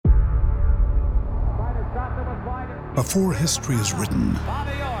Before history is written,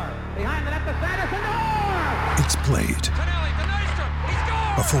 it's played.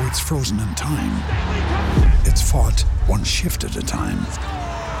 Before it's frozen in time, it's fought one shift at a time.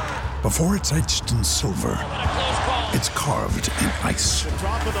 Before it's etched in silver, it's carved in ice.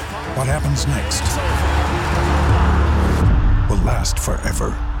 What happens next will last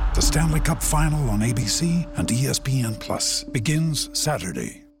forever. The Stanley Cup Final on ABC and ESPN Plus begins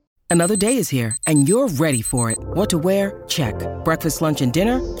Saturday. Another day is here, and you're ready for it. What to wear? Check. Breakfast, lunch, and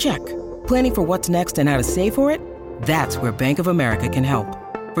dinner? Check. Planning for what's next and how to save for it? That's where Bank of America can help.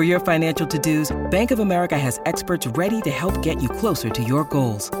 For your financial to-dos, Bank of America has experts ready to help get you closer to your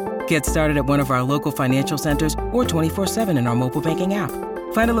goals. Get started at one of our local financial centers or 24/7 in our mobile banking app.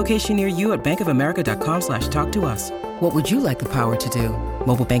 Find a location near you at bankofamerica.com/talktous. What would you like the power to do?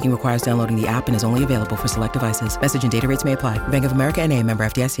 Mobile banking requires downloading the app and is only available for select devices. Message and data rates may apply. Bank of America N.A., member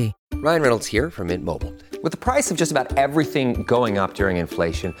FDIC. Ryan Reynolds here from Mint Mobile. With the price of just about everything going up during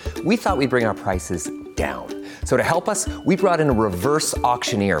inflation, we thought we'd bring our prices down. So to help us, we brought in a reverse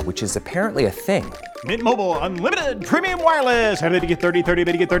auctioneer, which is apparently a thing. Mint Mobile Unlimited Premium Wireless. How to get 30, 30,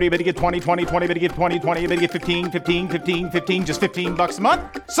 how to get 30, how to get 20, 20, 20, how to get 20, 20, how to get 15, 15, 15, 15, just $15 a month?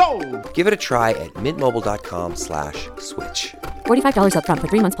 Sold! Give it a try at mintmobile.com/switch. $45 up front for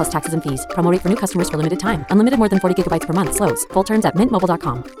 3 months plus taxes and fees. Promo rate for new customers for limited time. Unlimited more than 40 gigabytes per month. Slows full terms at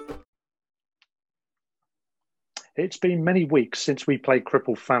mintmobile.com. It's been many weeks since we played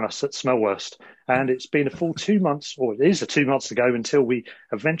Cripple Palace at Smelhurst, and it's been a full 2 months, or it is 2 months to go until we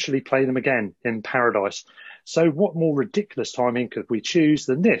eventually play them again in Paradise. So what more ridiculous timing could we choose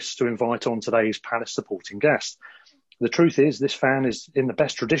than this to invite on today's Palace supporting guest? The truth is, this fan is in the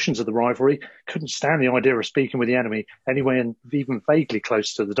best traditions of the rivalry, couldn't stand the idea of speaking with the enemy anywhere even vaguely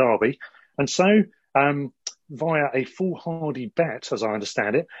close to the derby. And so, via a foolhardy bet, as I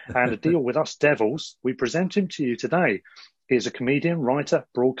understand it, and a deal with us Devils, we present him to you today. He is a comedian, writer,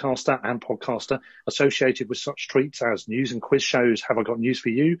 broadcaster and podcaster associated with such treats as news and quiz shows Have I Got News For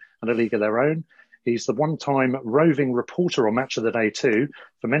You and A League of Their Own. He's the one-time roving reporter on Match of the Day too.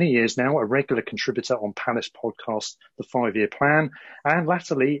 For many years now, a regular contributor on Palace podcast, The 5-Year Plan, and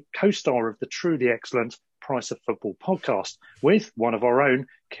latterly co-star of the truly excellent Price of Football podcast with one of our own,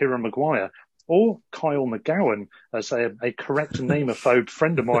 Kieran Maguire. Or Kyle McGowan, as a correct name-ophobe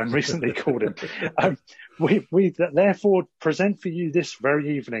friend of mine recently called him. We therefore present for you this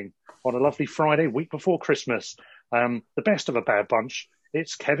very evening, on a lovely Friday, week before Christmas, the best of a bad bunch.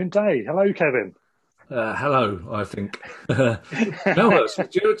 It's Kevin Day. Hello, Kevin. Hello, I think. No,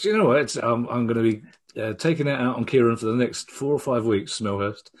 do you know what? I'm going to be taking it out on Kieran for the next 4 or 5 weeks,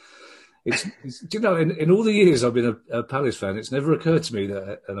 Smelhurst. It's do you know, in all the years I've been a Palace fan, it's never occurred to me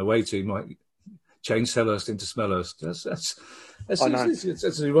that an away team might change Selhurst into Smelhurst. That's a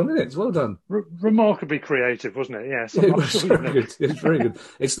new one, isn't it? It's well done. Remarkably creative, wasn't it? Yes. Yeah, it's very good. It's very good.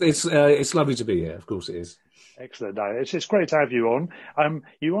 It's lovely to be here. Of course it is. Excellent. No, it's great to have you on.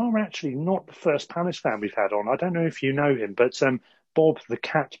 You are actually not the first Palace fan we've had on. I don't know if you know him, but Bob the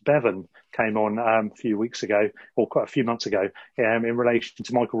Cat Bevan came on a few weeks ago, or quite a few months ago, in relation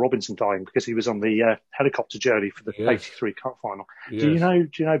to Michael Robinson dying because he was on the helicopter journey for the 83 Cup final. Yes. Do you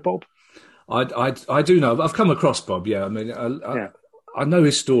know Bob? I do know. I've come across Bob. Yeah, I mean, I know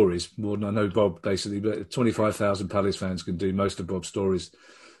his stories more than I know Bob, basically. But 25,000 Palace fans can do most of Bob's stories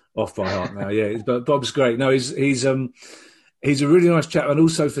off by heart now. Yeah, but Bob's great. No, he's a really nice chap, and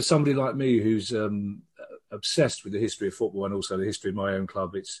also for somebody like me who's obsessed with the history of football and also the history of my own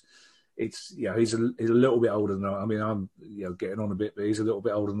club. It's he's a little bit older than I mean, I'm getting on a bit, but he's a little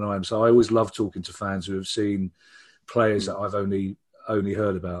bit older than I am. So I always love talking to fans who have seen players that I've only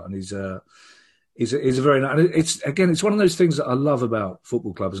heard about, and he's a very nice. It's one of those things that I love about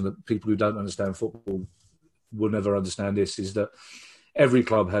football clubs, and that people who don't understand football will never understand this, is that every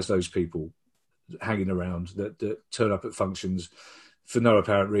club has those people hanging around that turn up at functions for no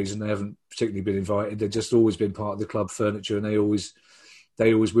apparent reason. They haven't particularly been invited. They've just always been part of the club furniture, and they always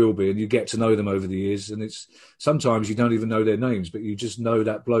will be. And you get to know them over the years, and it's sometimes you don't even know their names, but you just know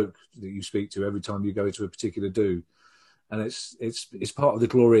that bloke that you speak to every time you go to a particular do. And it's part of the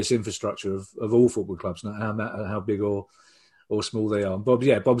glorious infrastructure of all football clubs, no matter how big or small they are. And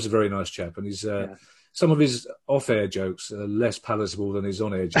Bob's a very nice chap, and he's some of his off-air jokes are less palatable than his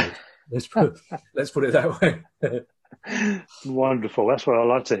on-air jokes. Let's put it that way. Wonderful. That's what I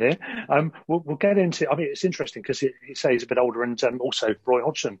like to hear. We'll get into. I mean, it's interesting because he says he's a bit older, and also Roy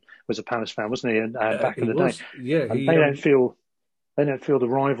Hodgson was a Palace fan, wasn't he? And back in the day, yeah. And they they don't feel the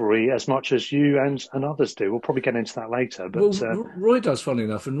rivalry as much as you and others do. We'll probably get into that later. But Roy does, funny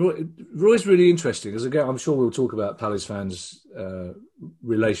enough, and Roy's really interesting, because again, I'm sure we'll talk about Palace fans'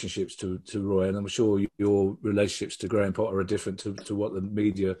 relationships to Roy, and I'm sure your relationships to Graham Potter are different to what the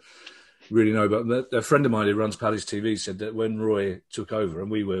media really know. But a friend of mine who runs Palace TV said that when Roy took over, and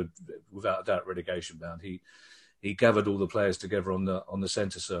we were without a doubt relegation bound, he gathered all the players together on the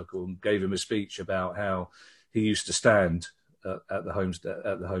centre circle and gave him a speech about how he used to stand at the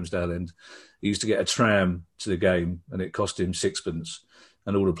Holmesdale end. He used to get a tram to the game, and it cost him sixpence,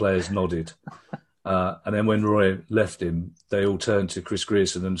 and all the players nodded. And then when Roy left him, they all turned to Chris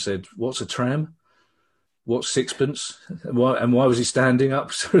Grierson and said, "What's a tram? What's sixpence? And why was he standing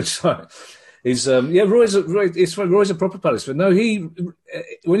up?" So it's like, Roy's a proper Palace fan. No,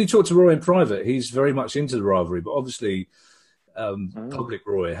 when you talk to Roy in private, he's very much into the rivalry, but obviously public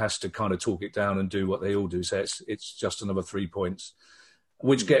Roy has to kind of talk it down and do what they all do. So it's just another 3 points,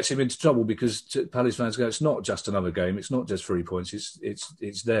 which gets him into trouble, because Palace fans go, it's not just another game, it's not just 3 points,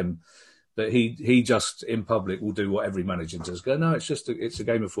 it's them. But he just in public will do what every manager does. Go, no, it's a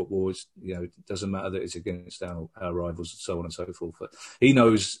game of football. It doesn't matter that it's against our rivals and so on and so forth. But he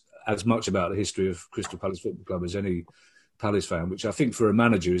knows as much about the history of Crystal Palace Football Club as any Palace fan, which I think for a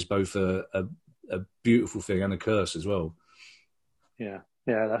manager is both a beautiful thing and a curse as well. Yeah,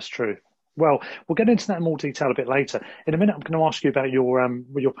 that's true. Well, we'll get into that in more detail a bit later. In a minute, I'm going to ask you about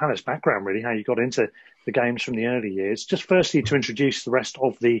your Palace background, really, how you got into the games from the early years. Just firstly, to introduce the rest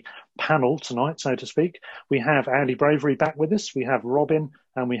of the panel tonight, so to speak, we have Andy Bravery back with us, we have Robin,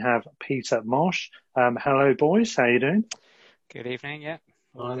 and we have Peter Marsh. Hello, boys. How are you doing? Good evening, yeah.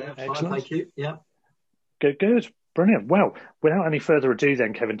 Fine, thank you. Yeah. Good. Brilliant. Well, without any further ado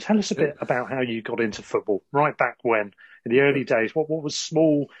then, Kevin, tell us a bit about how you got into football, right back when, in the early days. What was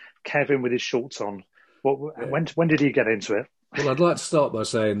small Kevin with his shorts on? When did he get into it? Well, I'd like to start by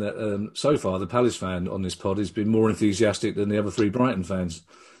saying that so far the Palace fan on this pod has been more enthusiastic than the other three Brighton fans.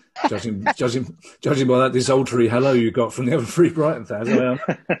 Judging by that desultory hello you got from the other three Brighton fans. I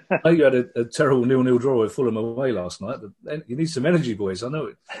know you had a terrible 0-0 draw with Fulham away last night, but you need some energy, boys. I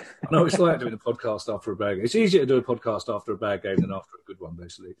know it's like doing a podcast after a bad game. It's easier to do a podcast after a bad game than after a good one,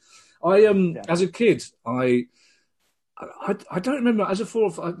 basically. As a kid, I don't remember, as a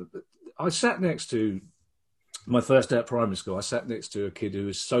fourth, I sat next to, my first day at primary school, I sat next to a kid who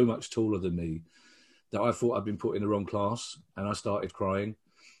was so much taller than me that I thought I'd been put in the wrong class, and I started crying.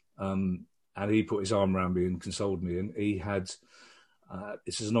 And he put his arm around me and consoled me. And he had,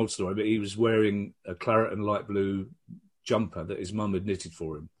 this is an old story, but he was wearing a claret and light blue jumper that his mum had knitted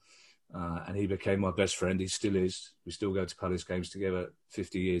for him. And he became my best friend. He still is. We still go to Palace games together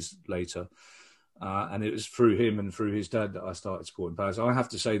 50 years later. And it was through him and through his dad that I started supporting Palace. I have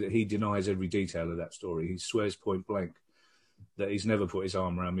to say that he denies every detail of that story. He swears point blank that he's never put his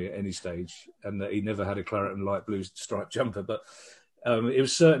arm around me at any stage, and that he never had a claret and light blue striped jumper. But it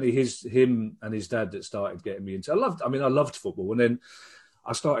was certainly him and his dad that started getting me into. I loved football, and then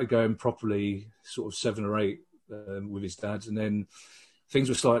I started going properly, sort of 7 or 8 with his dad, and then things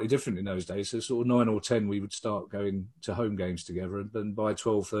were slightly different in those days. So sort of 9 or 10, we would start going to home games together, and then by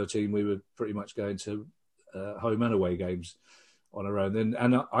 12, 13, we were pretty much going to home and away games on our own.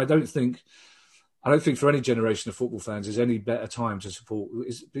 And I don't think for any generation of football fans there's any better time to support.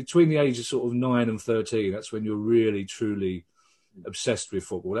 It's between the age of sort of 9 and 13. That's when you're really truly obsessed with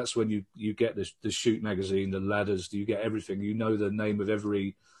football. That's when you get the Shoot magazine, the ladders, you get everything. You know the name of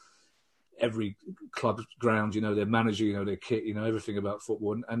every club ground, you know their manager, you know their kit, you know everything about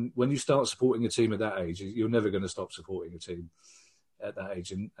football. And when you start supporting a team at that age, you're never going to stop supporting a team at that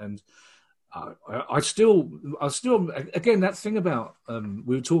age. And I still again, that thing about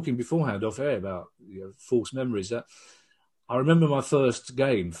we were talking beforehand off air about false memories. That I remember my first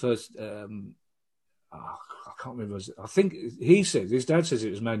game. I can't remember. I think he said, his dad says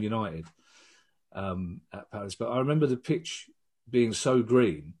it was Man United at Palace, but I remember the pitch being so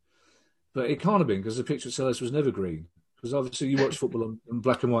green, but it can't have been because the pitch at Selhurst was never green. Because obviously you watch football on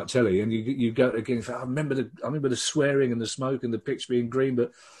black and white telly, and you go again. I remember the swearing and the smoke and the pitch being green,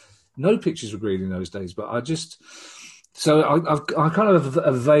 but no pitches were green in those days. But I've kind of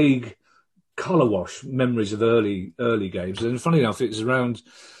a vague colour wash memories of early games. And funny enough, it was around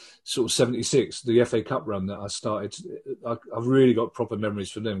sort of 76, the FA Cup run that I started. I've really got proper memories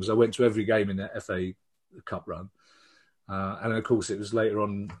from them because I went to every game in that FA Cup run. And of course, it was later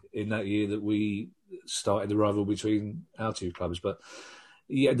on in that year that we started the rivalry between our two clubs. But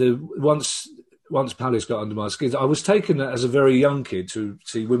yeah, once Palace got under my skin, I was taken as a very young kid to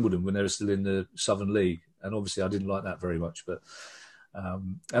see Wimbledon when they were still in the Southern League. And obviously I didn't like that very much. But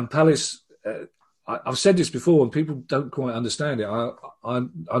and Palace, I've said this before, and people don't quite understand it.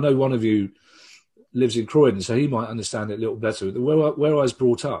 I know one of you lives in Croydon, so he might understand it a little better. Where I was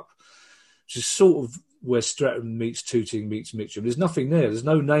brought up, which is sort of where Streatham meets Tooting meets Mitcham. There's nothing there. There's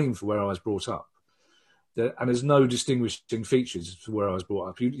no name for where I was brought up. And there's no distinguishing features for where I was brought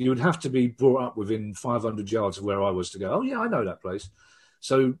up. You would have to be brought up within 500 yards of where I was to go, oh, yeah, I know that place.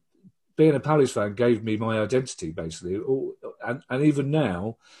 So being a Palace fan gave me my identity, basically. And even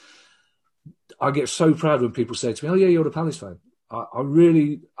now, I get so proud when people say to me, oh, yeah, you're a Palace fan.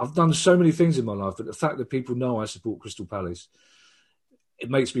 I've done so many things in my life, but the fact that people know I support Crystal Palace, it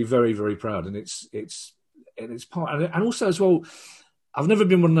makes me very, very proud. And it's part, and also as well, I've never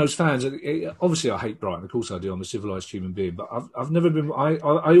been one of those fans. Obviously, I hate Brighton. Of course I do. I'm a civilised human being. But I've never been... I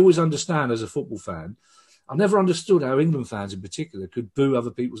always understand as a football fan. I've never understood how England fans in particular could boo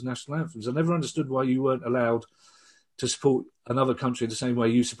other people's national anthems. I never understood why you weren't allowed to support another country the same way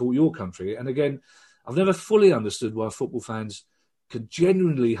you support your country. And again, I've never fully understood why football fans could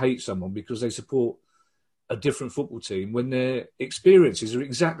genuinely hate someone because they support a different football team when their experiences are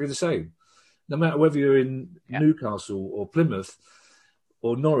exactly the same. No matter whether you're in Newcastle or Plymouth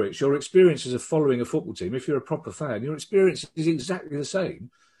or Norwich, your experiences of following a football team, if you're a proper fan, your experience is exactly the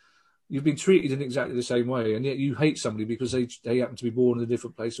same. You've been treated in exactly the same way, and yet you hate somebody because they happen to be born in a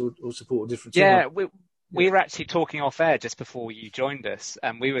different place or support a different team. Yeah, we were actually talking off air just before you joined us,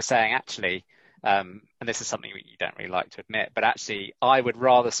 and we were saying actually, and this is something you don't really like to admit, but actually I would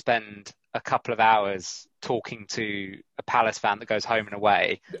rather spend a couple of hours talking to a Palace fan that goes home and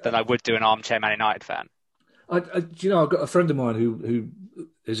away than I would do an armchair Man United fan. I've got a friend of mine who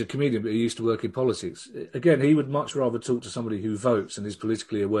is a comedian, but he used to work in politics. Again, he would much rather talk to somebody who votes and is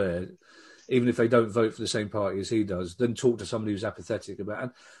politically aware, even if they don't vote for the same party as he does, than talk to somebody who's apathetic about it.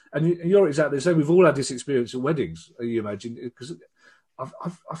 And you're exactly the same. We've all had this experience at weddings, you imagine, because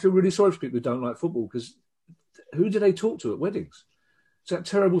I feel really sorry for people who don't like football, because who do they talk to at weddings? It's that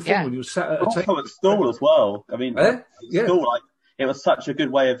terrible thing when you're sat at a table. Also at school as well. I mean, school, it was such a good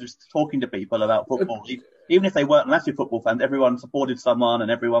way of just talking to people about football. Even if they weren't massive football fans, everyone supported someone and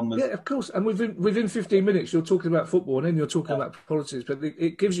everyone was... Yeah, of course. And within 15 minutes, you're talking about football and then you're talking about politics. But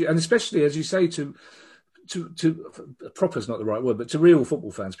it gives you... And especially, as you say, to proper's not the right word, but to real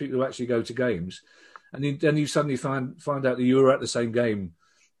football fans, people who actually go to games, and then you suddenly find out that you were at the same game,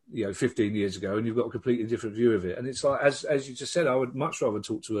 15 years ago, and you've got a completely different view of it. And it's like, as you just said, I would much rather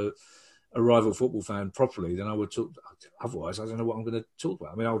talk to a rival football fan properly than I would talk... Otherwise, I don't know what I'm going to talk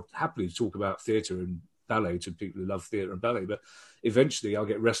about. I mean, I would happily talk about theatre and ballet to people who love theatre and ballet, but eventually I'll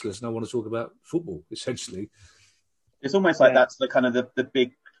get restless and I want to talk about football, essentially. It's almost like that's the kind of the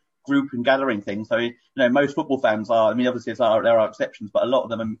big group and gathering thing. So, most football fans are, I mean, obviously there are exceptions, but a lot of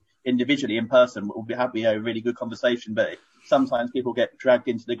them individually in person will be having a really good conversation, but sometimes people get dragged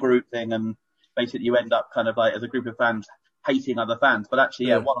into the group thing and basically you end up kind of like as a group of fans hating other fans, but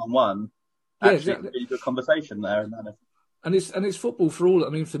actually, one-on-one, exactly. A really good conversation there. And it's football for all. I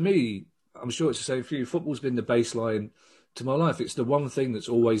mean, for me, I'm sure it's the same for you. Football's been the baseline to my life. It's the one thing that's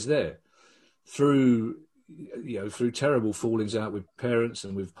always there. Through terrible fallings out with parents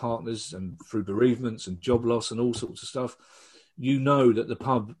and with partners and through bereavements and job loss and all sorts of stuff, you know that the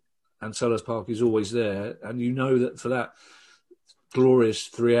pub and Selhurst Park is always there. And you know that for that glorious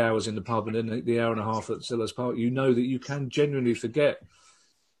 3 hours in the pub and then the hour and a half at Selhurst Park, you know that you can genuinely forget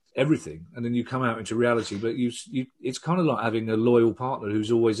everything, and then you come out into reality. But it's kind of like having a loyal partner who's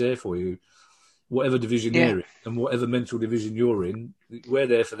always there for you, whatever division they're in and whatever mental division you're in. We're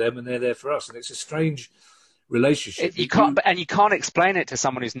there for them and they're there for us, and it's a strange relationship. You can't explain it to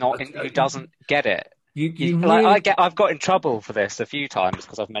someone who's who doesn't get it. I've got in trouble for this a few times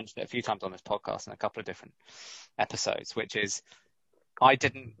because I've mentioned it a few times on this podcast in a couple of different episodes, which is I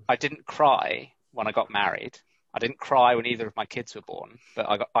didn't cry when I got married. I didn't cry when either of my kids were born,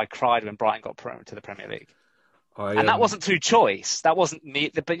 but I cried when Brighton got promoted to the Premier League. And that wasn't through choice. That wasn't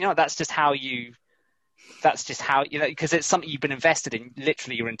me. But, that's just how because it's something you've been invested in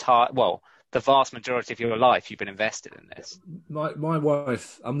literally the vast majority of your life you've been invested in this. My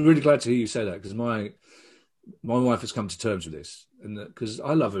wife, I'm really glad to hear you say that, because my wife has come to terms with this. And because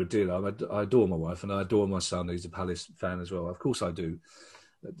I love her dearly. I adore my wife and I adore my son, who's a Palace fan as well. Of course I do.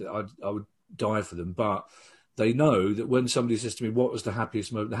 I would die for them. But they know that when somebody says to me, what was the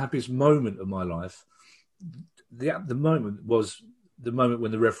happiest moment of my life, the moment was the moment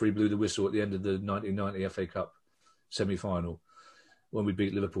when the referee blew the whistle at the end of the 1990 FA Cup semi-final, when we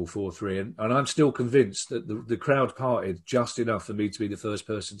beat Liverpool 4-3. And I'm still convinced that the crowd parted just enough for me to be the first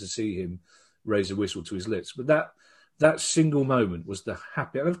person to see him raise a whistle to his lips. But that single moment was the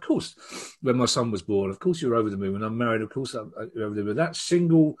happy. And of course, when my son was born, of course you're over the moon. When I'm married, of course I'm over the moon. That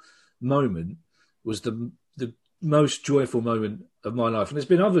single moment was the most joyful moment of my life. And there's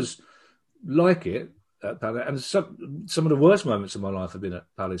been others like it at Palace, and some of the worst moments of my life have been at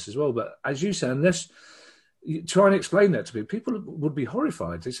Palace as well. But as you say, unless you try and explain that to people would be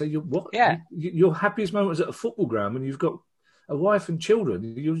horrified. They say, "What? Yeah. Your happiest moment was at a football ground when you've got a wife and children.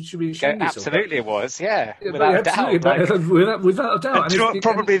 You should be ashamed of yourself." Absolutely, it was. Yeah, without a doubt. Without a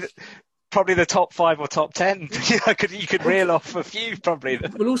doubt. Probably the top 5 or top 10. You could reel off a few probably.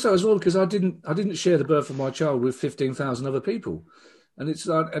 Well, also as well because I didn't share the birth of my child with 15,000 other people, and it's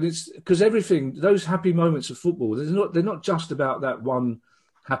because everything, those happy moments of football, they're not just about that one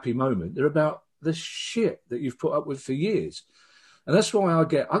happy moment. They're about the shit that you've put up with for years, and that's why I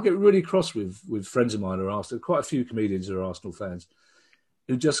get really cross with friends of mine who are Arsenal. Quite a few comedians who are Arsenal fans.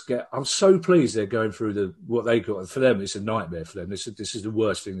 Who just get? I'm so pleased they're going through what they got. For them, it's a nightmare. For them, this is the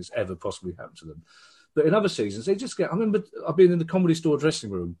worst thing that's ever possibly happened to them. But in other seasons, they just get. I remember I've been in the Comedy Store dressing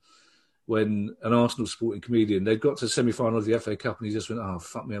room when an Arsenal supporting comedian they'd got to the semi-final of the FA Cup and he just went, "Oh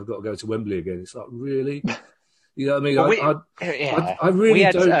fuck me, I've got to go to Wembley again." It's like really, you know what I mean? Well, I really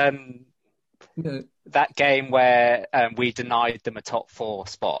had, don't. That game where we denied them a top 4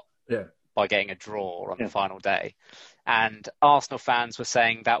 spot by getting a draw on the final day. And Arsenal fans were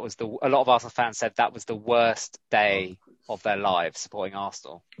saying a lot of Arsenal fans said that was the worst day of their lives supporting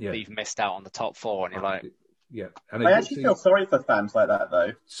Arsenal. Yeah. That you've missed out on the top 4, and you're like, yeah. And I actually feel sorry for fans like that,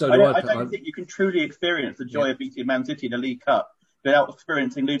 though. So I don't think you can truly experience the joy of beating Man City in the League Cup without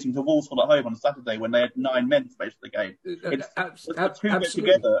experiencing losing to Walsall at home on Saturday when they had 9 men for most of the game. The two get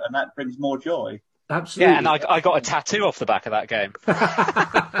together, and that brings more joy. Absolutely. Yeah, and I got a tattoo off the back of that game.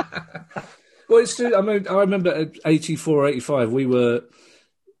 Well, it's true. I mean, I remember at 84, 85, we were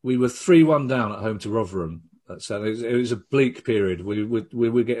 3-1 down at home to Rotherham. So it was a bleak period. We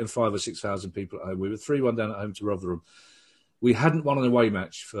were getting 5,000 or 6,000 people at home. We were 3-1 down at home to Rotherham. We hadn't won an away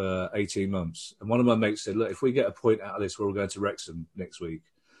match for 18 months. And one of my mates said, "Look, if we get a point out of this, we're all going to Wrexham next week."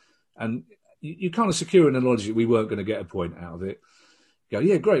 And you kind of secure in the knowledge that we weren't going to get a point out of it. You go,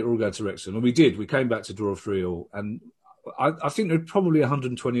 "Yeah, great, we're all going to Wrexham." And we did. We came back to draw 3-3. And I think there were probably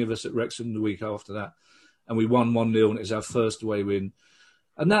 120 of us at Wrexham the week after that. And we won 1-0, and it was our first away win.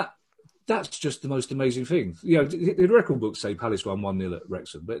 And that's just the most amazing thing. You know, the record books say Palace won 1-0 at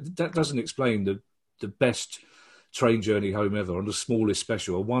Wrexham, but that doesn't explain the best train journey home ever on the smallest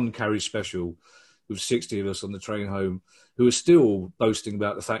special, a 1 carriage special with 60 of us on the train home who are still boasting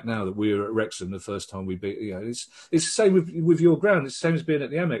about the fact now that we were at Wrexham the first time we beat. You know, it's the same with your ground. It's the same as being at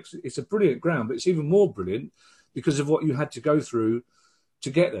the Amex. It's a brilliant ground, but it's even more brilliant because of what you had to go through to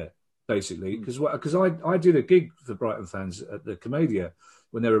get there, basically. Because I did a gig for Brighton fans at the Commedia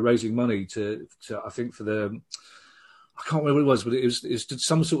when they were raising money to I think for the, I can't remember what it was, but it was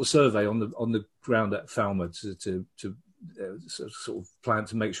some sort of survey on the ground at Falmer to sort of plan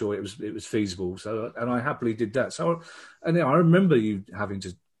to make sure it was feasible. So, and I happily did that. So, and I remember you having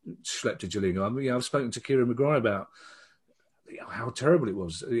to schlep to Gillingham. I mean, I've spoken to Kieran Maguire about how terrible it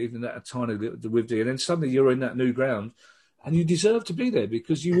was, even that tiny Wivdy, and then suddenly you're in that new ground, and you deserve to be there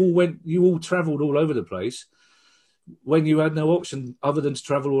because you all travelled all over the place when you had no option other than to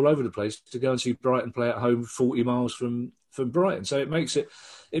travel all over the place to go and see Brighton play at home 40 miles from Brighton. So it makes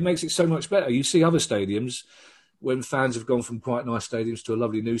it so much better. You see other stadiums when fans have gone from quite nice stadiums to a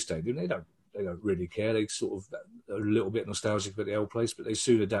lovely new stadium, they don't really care. They sort of are a little bit nostalgic about the old place, but they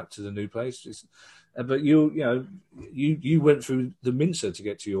soon adapt to the new place. But you went through the mincer to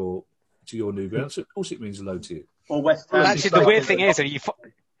get to your new ground, so of course it means a load to you. Well, West Ham. Actually, the weird thing is,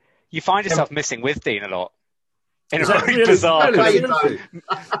 you find yourself missing Withdean a lot. In a very bizarre way.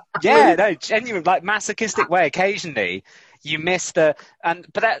 Yeah, no, genuine, like masochistic way. Occasionally, you miss but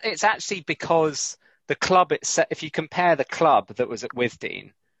it's actually because the club itself. If you compare the club that was at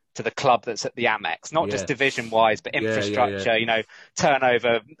Withdean to the club that's at the Amex, not just division-wise, but infrastructure. You know,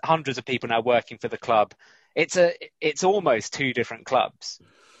 turnover, hundreds of people now working for the club. It's almost 2 different clubs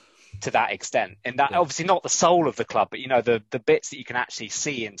to that extent. And that obviously not the soul of the club, but you know the bits that you can actually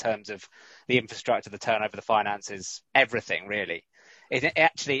see in terms of the infrastructure, the turnover, the finances, everything really.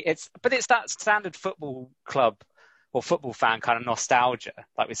 It's that standard football club or football fan kind of nostalgia,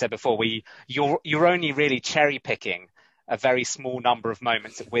 like we said before. You're only really cherry picking a very small number of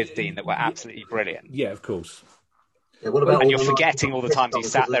moments at Withdean that were absolutely brilliant. Yeah, of course. Yeah, what about and you're forgetting all the times you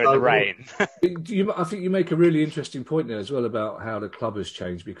sat there in the rain. I think you make a really interesting point there as well about how the club has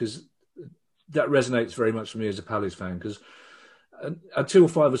changed, because that resonates very much for me as a Palace fan, because until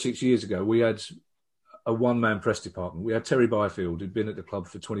 5 or 6 years ago, we had a one-man press department. We had Terry Byfield, who'd been at the club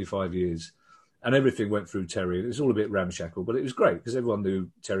for 25 years, and everything went through Terry. It was all a bit ramshackle, but it was great because everyone knew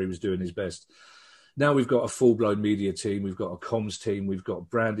Terry was doing his best. Now we've got a full-blown media team, we've got a comms team, we've got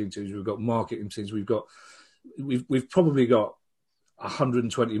branding teams, we've got marketing teams, we've probably got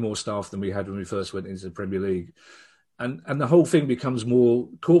 120 more staff than we had when we first went into the Premier League. And the whole thing becomes more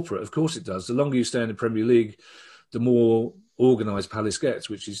corporate. Of course it does. The longer you stay in the Premier League, the more organised Palace gets,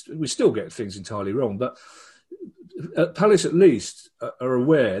 which is, we still get things entirely wrong. But Palace at least are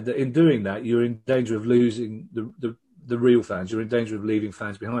aware that in doing that, you're in danger of losing the real fans. You're in danger of leaving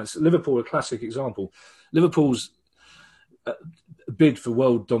fans behind. So Liverpool, a classic example. Liverpool's bid for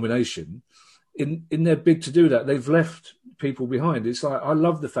world domination, in their bid to do that, they've left people behind. It's like, I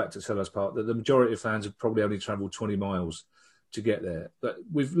love the fact at Selhurst Park that the majority of fans have probably only travelled 20 miles to get there. But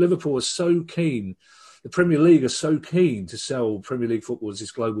with Liverpool are so keen, the Premier League are so keen to sell Premier League football as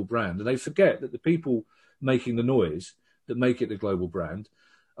this global brand, and they forget that the people making the noise that make it the global brand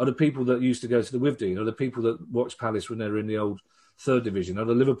are the people that used to go to the Withdean, are the people that watched Palace when they were in the old third division, are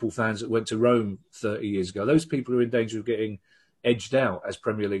the Liverpool fans that went to Rome 30 years ago. Those people are in danger of getting edged out as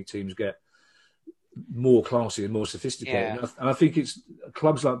Premier League teams get more classy and more sophisticated. Yeah. And I think it's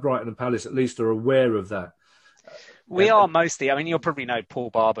clubs like Brighton and Palace at least are aware of that. We are mostly, I mean, you'll probably know Paul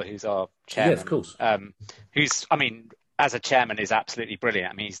Barber, who's our chairman. Yeah, of course. Who's, I mean, as a chairman is absolutely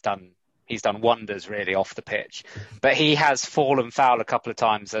brilliant. I mean, he's done wonders really off the pitch, but he has fallen foul a couple of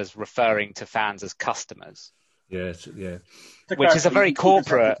times as referring to fans as customers. Yes, yeah. Which is a very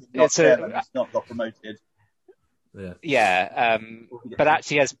corporate. It's not got promoted. Yeah. Yeah. But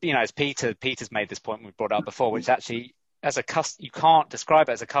actually, as you know, as Peter's made this point we brought up before, which actually, as a you can't describe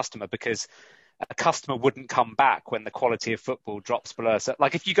it as a customer because a customer wouldn't come back when the quality of football drops below. So,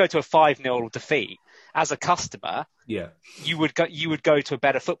 like if you go to a 5-0 defeat as a customer, you would go to a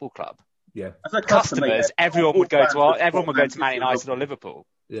better football club. Yeah. As a customers, everyone would go to Man United or Liverpool.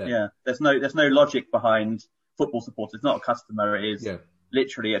 Yeah. There's no logic behind football supporters. It's not a customer. It is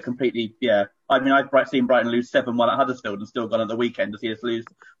literally a completely, I mean, I've seen Brighton lose 7-1 at Huddersfield and still gone at the weekend to see us lose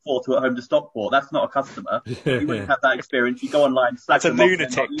 4-2 at home to Stockport. That's not a customer. You wouldn't have that experience. You go online. That's a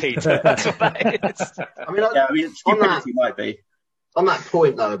lunatic, Peter. That's what that is. I mean, stupidity might be. On that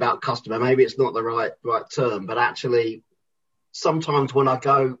point, though, about customer, maybe it's not the right term, but actually, sometimes when I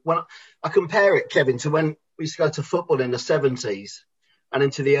compare it, Kevin, to when we used to go to football in the 70s and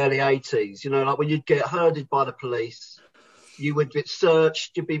into the early 80s, you know, like when you'd get herded by the police, you would get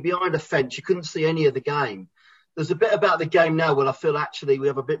searched, you'd be behind a fence, you couldn't see any of the game. There's a bit about the game now where I feel actually we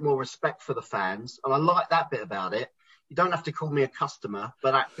have a bit more respect for the fans, and I like that bit about it. You don't have to call me a customer,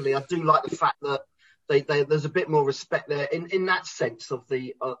 but actually I do like the fact that there's a bit more respect there in that sense of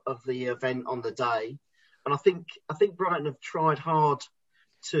the event on the day. And I think Brighton have tried hard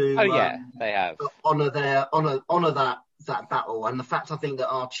to they have honour that battle, and the fact I think that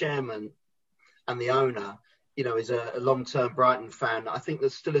our chairman and the owner, you know, is a long-term Brighton fan. I think there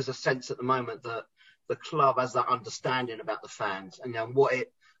still is a sense at the moment that the club has that understanding about the fans and what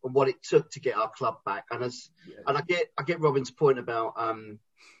it took to get our club back. And and I get Robin's point about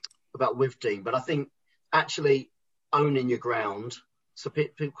Withdean, but I think actually owning your ground so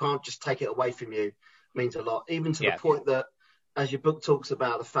people can't just take it away from you means a lot. Even to the point that, as your book talks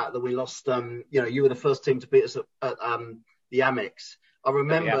about the fact that we lost, you were the first team to beat us at the Amex. I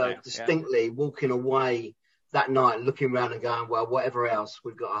remember distinctly walking away that night, looking around and going, well, whatever else,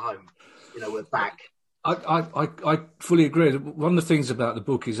 we've got a home. You know, we're back. I fully agree. One of the things about the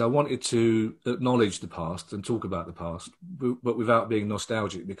book is I wanted to acknowledge the past and talk about the past, but without being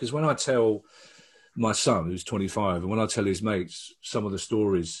nostalgic. Because when I tell my son, who's 25, and when I tell his mates some of the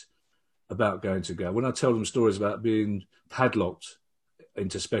stories about going to go, when I tell them stories about being padlocked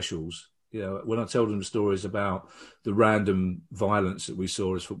into specials, you know, when I tell them stories about the random violence that we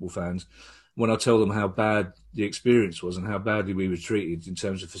saw as football fans, when I tell them how bad the experience was and how badly we were treated in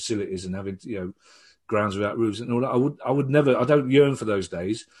terms of facilities and having, you know, grounds without roofs and all that, I would never, I don't yearn for those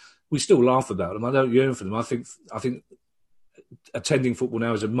days. We still laugh about them. I don't yearn for them. I think attending football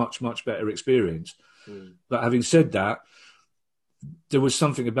now is a much, much better experience. But having said that, there was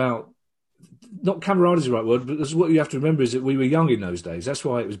something about, not camaraderie is the right word, but what you have to remember is that we were young in those days. That's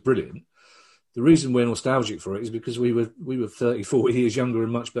why it was brilliant. The reason we're nostalgic for it is because we were 30, 40 years younger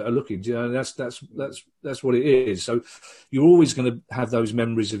and much better looking. You know, that's what it is. So you're always going to have those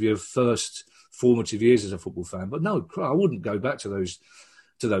memories of your first formative years as a football fan. But no, I wouldn't go back to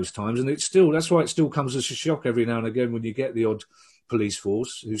those times. And it's still, that's why it still comes as a shock every now and again when you get the odd police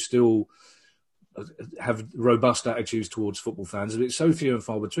force who still have robust attitudes towards football fans. It's so few and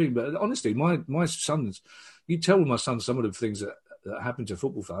far between. But honestly, my sons, you tell my son some of the things that happened to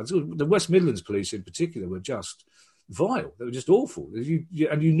football fans. The West Midlands police in particular were just vile. They were just awful. And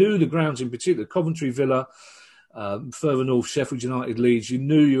you knew the grounds in particular, Coventry Villa, Further north, Sheffield United, Leeds, you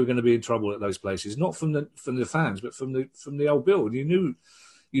knew you were going to be in trouble at those places, not from the fans, but from the old build. You knew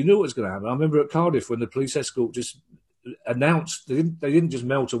what was going to happen. I remember at Cardiff when the police escort just announced, they didn't just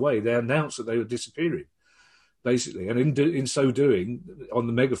melt away, they announced that they were disappearing, basically. And in so doing, on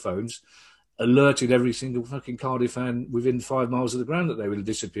the megaphones, alerted every single fucking Cardiff fan within 5 miles of the ground that they were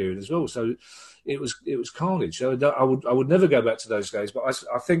disappearing as well. So it was carnage. So I would never go back to those days. But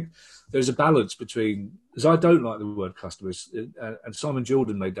I think there's a balance between, because I don't like the word customers, and Simon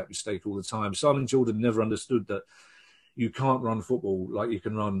Jordan made that mistake all the time. Simon Jordan never understood that you can't run football like you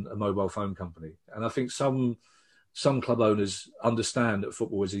can run a mobile phone company. And I think some club owners understand that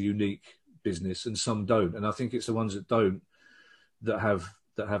football is a unique business and some don't. And I think it's the ones that don't that have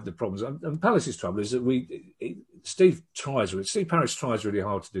the problems. And Palace's trouble is that Steve Parish tries really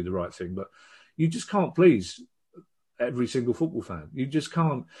hard to do the right thing, but you just can't please every single football fan. You just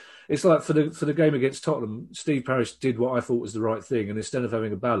can't. It's like for the game against Tottenham, Steve Parish did what I thought was the right thing, and instead of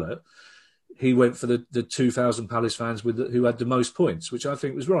having a ballot, he went for the 2,000 Palace fans who had the most points, which I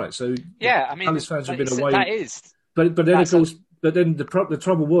think was right. So yeah, I mean, Palace fans have been away. That is. But then of course, the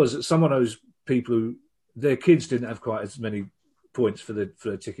trouble was that some of those people who their kids didn't have quite as many points for the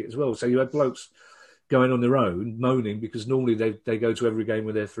ticket as well. So you had blokes going on their own moaning because normally they go to every game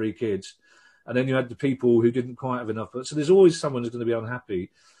with their 3 kids, and then you had the people who didn't quite have enough. So there's always someone who's going to be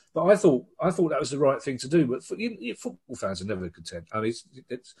unhappy. But I thought that was the right thing to do. But football fans are never content. I mean,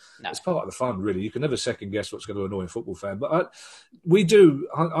 it's part of the fun, really. You can never second guess what's going to annoy a football fan. But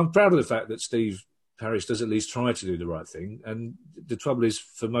I'm proud of the fact that Steve Parish does at least try to do the right thing. And the trouble is,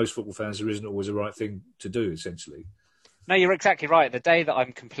 for most football fans, there isn't always a right thing to do, essentially. No, you're exactly right. The day that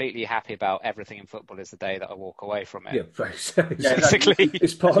I'm completely happy about everything in football is the day that I walk away from it. Yeah, basically.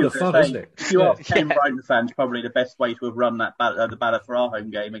 It's part of the fun, isn't it? If you are Brighton fans, probably the best way to have run the ballot for our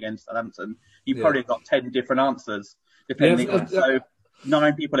home game against Southampton, you probably got 10 different answers, depending on. So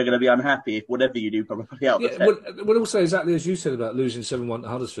 9 people are going to be unhappy if whatever you do probably out of 10. Well, also exactly as you said about losing 7-1 to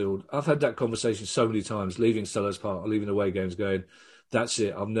Huddersfield, I've had that conversation so many times, leaving Sellers Park or leaving away games going, that's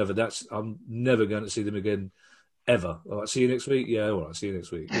it, I'm never going to see them again. Ever. All right, see you next week. Yeah, all right, see you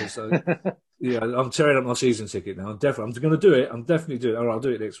next week. Yeah, so, I'm tearing up my season ticket now. I'm going to do it. I'm definitely doing it. All right, I'll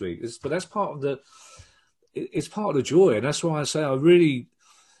do it next week. But that's part of it's part of the joy, and that's why I say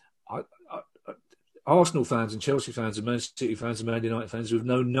Arsenal fans and Chelsea fans and Man City fans and Man United fans who've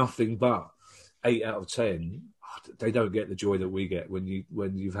known nothing but 8 out of 10, they don't get the joy that we get when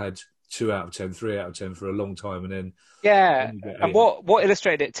you've had 2 out of 10, 3 out of 10 for a long time, and then and what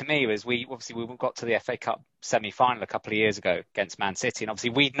illustrated it to me was we got to the FA Cup semi-final a couple of years ago against Man City, and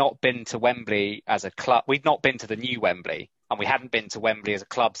obviously we'd not been to Wembley as a club. We'd not been to the new Wembley, and we hadn't been to Wembley as a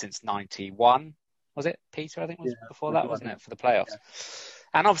club since '91. Was it, Peter? I think it was before that, wasn't it, for the playoffs?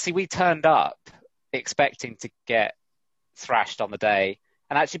 Yeah. And obviously we turned up expecting to get thrashed on the day,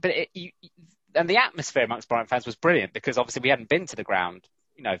 and actually, and the atmosphere amongst Brighton fans was brilliant because obviously we hadn't been to the ground,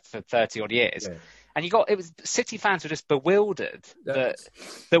 for 30 odd years. Yeah. And City fans were just bewildered that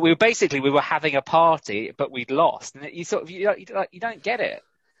we were having a party, but we'd lost. And you don't get it.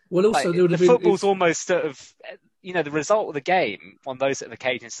 Well, also the football's almost sort of, the result of the game on those sort of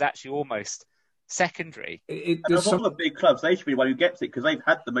occasions is actually almost secondary. And of all the big clubs, they should be the one who gets it because they've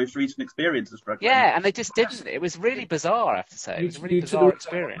had the most recent experience of struggling. Yeah, and they just didn't. It was really bizarre, I have to say. It was a really bizarre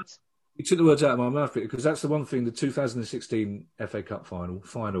experience. You took the words out of my mouth because that's the one thing. The 2016 FA Cup final,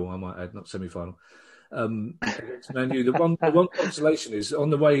 I might add, not semi-final. Man U. The one consolation is on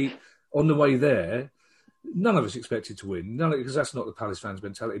the way there. None of us expected to win, because that's not the Palace fans'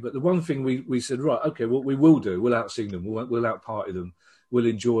 mentality. But the one thing we said, right, okay, what we will do, we'll out-sing them, we'll out-party them, we'll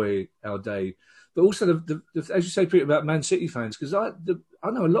enjoy our day. But also, as you say, Peter, about Man City fans, because I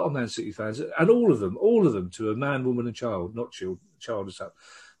know a lot of Man City fans, and all of them to a man, woman, and child, not child as such,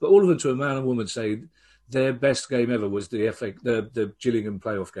 but all of them to a man and woman say their best game ever was the Gillingham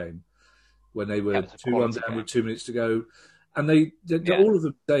playoff game when they were 2-1 down with 2 minutes to go, and they all of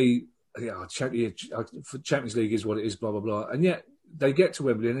them say, Champions League is what it is, blah blah blah, and yet they get to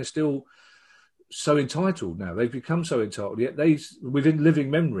Wembley and they're still so entitled now. They've become so entitled, yet they, within living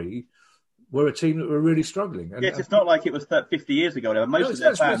memory, were a team that were really struggling. And, it's not like it was 50 years ago. Most of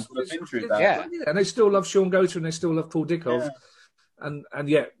their fans would have been through that. Yeah, and they still love Sean Goater and they still love Paul Dickov. Yeah. And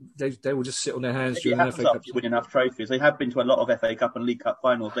yet they will just sit on their hands during the FA Cup. You win enough trophies. They have been to a lot of FA Cup and League Cup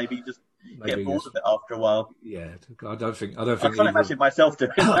finals. Maybe you just get bored of it after a while. Yeah, I don't think. I can't imagine myself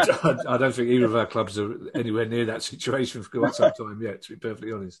doing that. I don't think either of our clubs are anywhere near that situation for quite some time yet, to be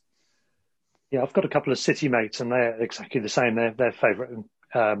perfectly honest. Yeah, I've got a couple of City mates, and they're exactly the same. Their favourite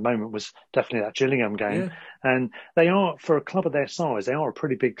moment was definitely that Gillingham game, and they are, for a club of their size, they are a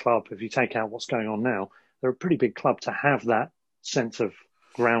pretty big club. If you take out what's going on now. they're a pretty big club to have that sense of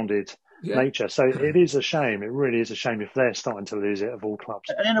grounded nature. So it is a shame. It really is a shame if they're starting to lose it of all clubs.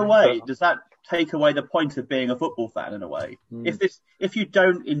 And in a way, does that take away the point of being a football fan in a way? If you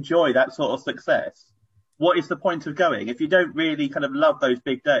don't enjoy that sort of success, what is the point of going? If you don't really kind of love those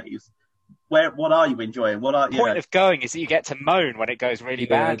big days, what are you enjoying? The point of going is that you get to moan when it goes really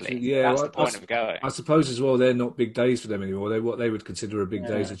badly. That's the point of going. I suppose as well, they're not big days for them anymore. What they would consider a big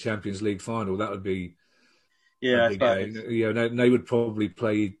day is a Champions League final. That would be a big game. You know, they would probably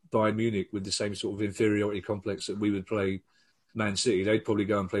play Bayern Munich with the same sort of inferiority complex that we would play Man City. They'd probably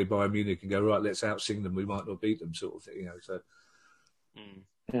go and play Bayern Munich and go, right, let's outsing them. We might not beat them, sort of thing. You know, so.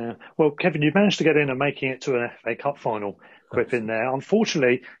 Yeah. Well, Kevin, you managed to get in and making it to an FA Cup final quip in there.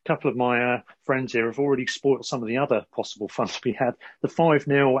 Unfortunately, a couple of my friends here have already spoiled some of the other possible fun to be had. The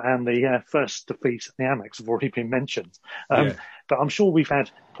 5-0 and the first defeat at the Amex have already been mentioned. But I'm sure we've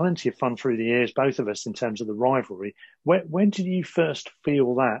had plenty of fun through the years, both of us, in terms of the rivalry. When did you first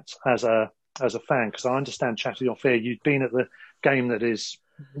feel that as a fan? Because I understand, chatting off here, you'd been at the game that is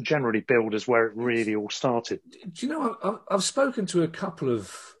generally billed as where it really all started. Do you know, I've spoken to a couple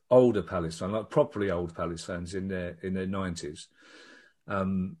of older Palace fans, like properly old Palace fans in their 90s,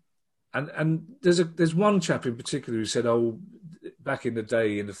 and there's one chap in particular who said, "Oh, back in the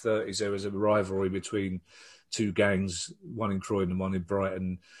day in the 30s, there was a rivalry between two gangs, one in Croydon and one in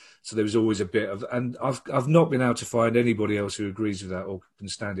Brighton, so there was always a bit of." And I've not been able to find anybody else who agrees with that or can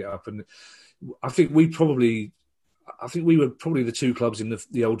stand it up. And I think we were probably the two clubs in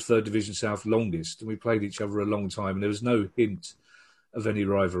the old Third Division South longest, and we played each other a long time, and there was no hint of any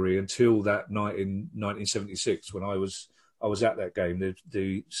rivalry until that night in 1976 when I was at that game,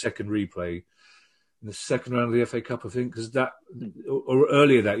 the second replay in the second round of the FA Cup, I think, because or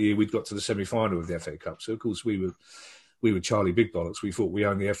earlier that year we'd got to the semi-final of the FA Cup. So of course we were Charlie Big Bollocks. We thought we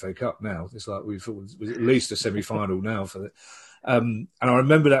owned the FA Cup now. It's like we thought it was at least a semi-final now for it. And I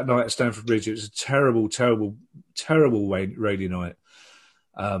remember that night at Stamford Bridge. It was a terrible, terrible, terrible rainy night.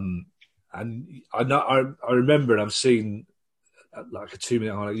 And I remember, and I've seen like a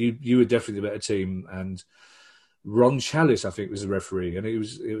 2-minute highlight. You were definitely the better team, and Ron Chalice, I think, was the referee, and it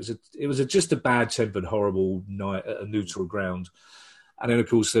was just a bad-tempered, horrible night at a neutral ground. And then, of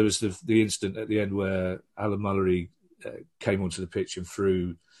course, there was the incident at the end where Alan Mullery came onto the pitch and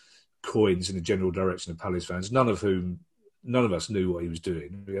threw coins in the general direction of Palace fans, none of us knew what he was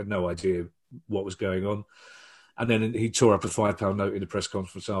doing. We had no idea what was going on. And then he tore up a £5 note in the press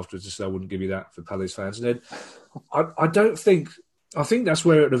conference afterwards to say, I wouldn't give you that for Palace fans. And then I think that's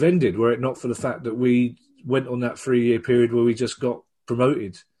where it would have ended, were it not for the fact that we went on that 3-year period where we just got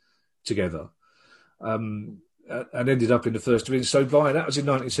promoted together and ended up in the first division. So that was in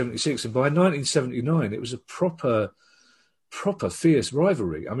 1976. And by 1979, it was a proper fierce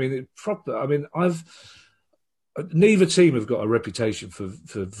rivalry. Neither team have got a reputation for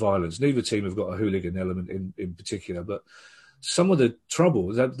violence. Neither team have got a hooligan element in particular. But some of the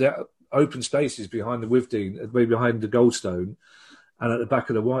trouble, that open spaces behind the Withdean, behind the Goldstone, and at the back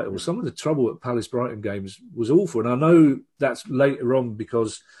of the Whitehall, some of the trouble at Palace Brighton games was awful. And I know that's later on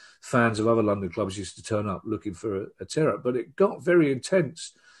because fans of other London clubs used to turn up looking for a tear-up. But it got very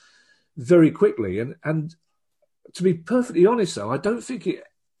intense very quickly. And to be perfectly honest, though, I don't think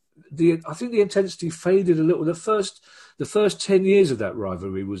I think the intensity faded a little. The first 10 years of that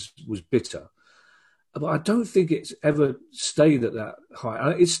rivalry was bitter, but I don't think it's ever stayed at that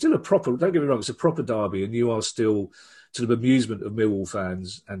high. It's still a proper. Don't get me wrong; it's a proper derby, and you are still to the amusement of Millwall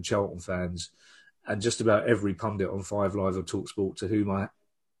fans and Charlton fans, and just about every pundit on 5 Live or TalkSport to whom I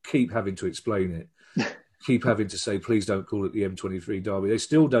keep having to explain it, keep having to say, please don't call it the M23 derby. They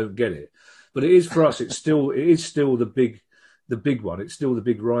still don't get it, but it is for us. It is still the big one. It's still the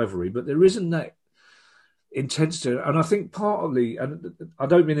big rivalry, but there isn't that intensity. And I think partly, and I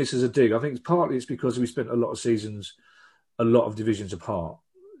don't mean this as a dig, I think partly it's because we spent a lot of seasons, a lot of divisions apart,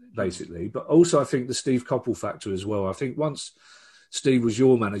 basically. But also I think the Steve Coppell factor as well. I think once Steve was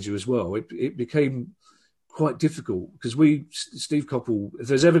your manager as well, it became quite difficult because Steve Coppell, if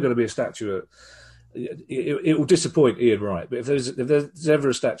there's ever going to be a statue it will disappoint Ian Wright, but if there's ever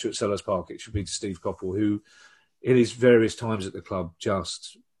a statue at Selhurst Park, it should be to Steve Coppell, who in his various times at the club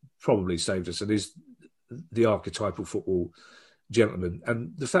just probably saved us and is the archetypal football gentleman.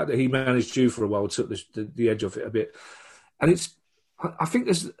 And the fact that he managed you for a while took the edge off it a bit. And I think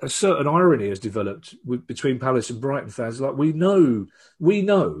there's a certain irony has developed between Palace and Brighton fans. Like we know,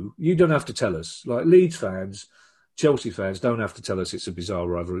 you don't have to tell us. Like Leeds fans, Chelsea fans don't have to tell us it's a bizarre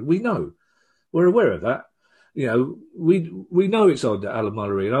rivalry. We know. We're aware of that. You know, we know it's odd that Alan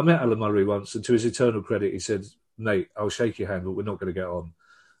Mullery, and I met Alan Mullery once, and to his eternal credit, he said, mate, I'll shake your hand, but we're not going to get on.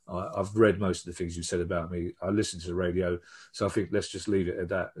 I've read most of the things you said about me. I listen to the radio, so I think let's just leave it at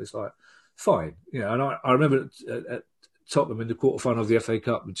that. It's like, fine. You know, and I remember at Tottenham in the quarterfinal of the FA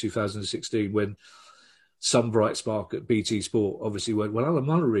Cup in 2016 when some bright spark at BT Sport obviously went, well, Alan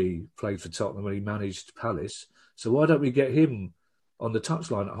Mullery played for Tottenham and he managed Palace, so why don't we get him on the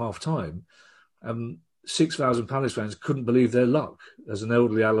touchline at half-time? 6,000 Palace fans couldn't believe their luck as an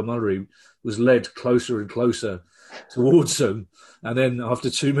elderly Alan Mullery was led closer and closer towards them, and then after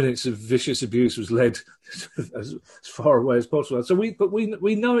 2 minutes of vicious abuse was led as far away as possible. So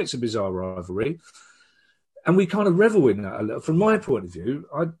we know it's a bizarre rivalry, and we kind of revel in that a little. From my point of view,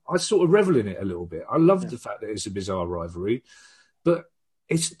 I sort of revel in it a little bit. I love the fact that it's a bizarre rivalry, but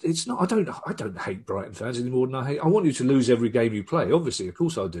it's not. I don't hate Brighton fans any more than I want you to lose every game you play. Obviously, of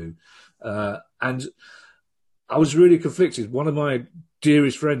course I do, and I was really conflicted. One of my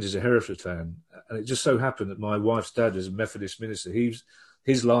dearest friends is a Hereford fan, and it just so happened that my wife's dad is a Methodist minister.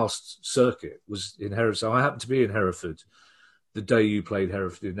 His last circuit was in Hereford, so I happened to be in Hereford the day you played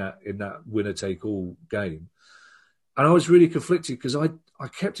Hereford in that winner-take-all game. And I was really conflicted because I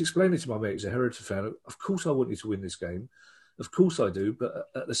kept explaining to my mate who's a Hereford fan, of course I want you to win this game. Of course I do. But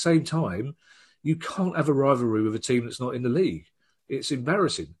at the same time, you can't have a rivalry with a team that's not in the league. It's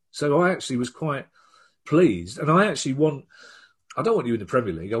embarrassing. So I actually was quite pleased. And I don't want you in the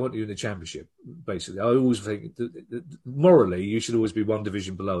Premier League. I want you in the Championship, basically. I always think that morally, you should always be one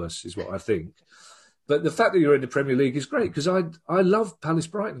division below us, is what I think. But the fact that you're in the Premier League is great because I love Palace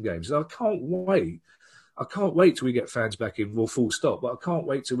Brighton games. And I can't wait. I can't wait till we get fans back in, well, full stop. But I can't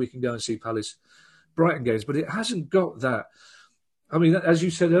wait till we can go and see Palace Brighton games. But it hasn't got that. I mean, as you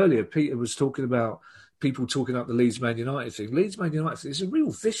said earlier, Peter was talking about people talking up the Leeds Man United thing. Leeds Man United, there's a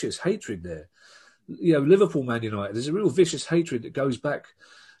real vicious hatred there. You know, Liverpool Man United, there's a real vicious hatred that goes back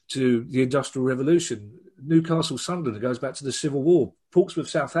to the Industrial Revolution. Newcastle Sunderland goes back to the Civil War. Portsmouth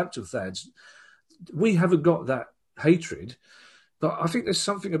Southampton fans. We haven't got that hatred, but I think there's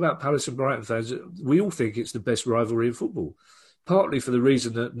something about Palace and Brighton fans that we all think it's the best rivalry in football, partly for the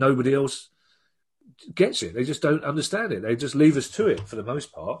reason that nobody else gets it. They just don't understand it. They just leave us to it for the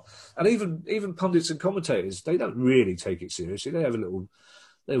most part. And even pundits and commentators, they don't really take it seriously. They have a little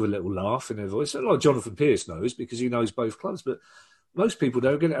laugh in their voice. Like Jonathan Pearce knows because he knows both clubs, but most people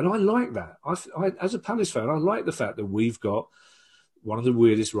don't get it. And I like that. I as a Palace fan, I like the fact that we've got one of the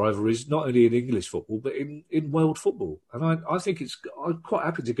weirdest rivalries, not only in English football, but in world football. And I think I'm quite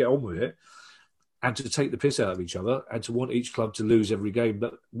happy to get on with it and to take the piss out of each other and to want each club to lose every game.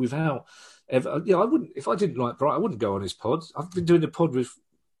 But without ever, I wouldn't, if I didn't like Brighton, I wouldn't go on his pod. I've been doing the pod with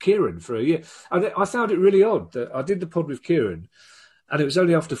Kieran for a year. And I found it really odd that I did the pod with Kieran and it was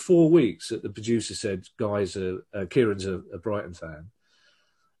only after 4 weeks that the producer said, guys, Kieran's a Brighton fan.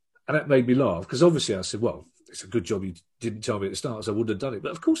 And that made me laugh because obviously I said, well, it's a good job you didn't tell me at the start, so I wouldn't have done it.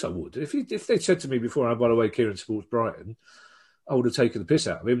 But of course I would. If they'd said to me before, oh, by the way, Kieran supports Brighton, I would have taken the piss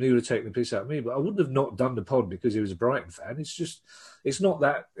out of him and he would have taken the piss out of me. But I wouldn't have not done the pod because he was a Brighton fan. It's not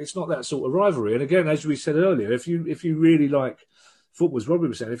that sort of rivalry. And again, as we said earlier, if you really like football, as Robbie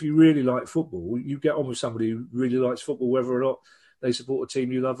was saying, if you really like football, you get on with somebody who really likes football, whether or not they support a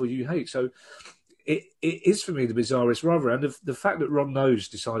team you love or you hate. So it is for me the bizarrest rivalry. And the fact that Ron Knowles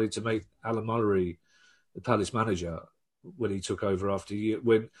decided to make Alan Mullery the Palace manager when he took over after a year,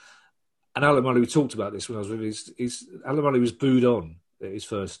 and Alan Mullery, we talked about this when I was with him, Alan Mullery was booed on at his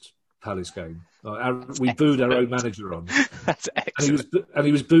first Palace game. We booed our own manager on. That's excellent. And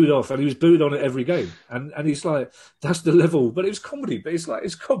he was booed off, and he was booed on at every game. And he's like, that's the level. But it was comedy. But it's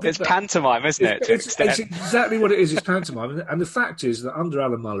comedy. It's pantomime, isn't it? It's exactly what it is. It's pantomime. And the fact is that under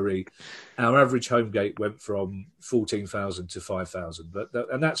Alan Mullery, our average home gate went from 14,000 to 5,000.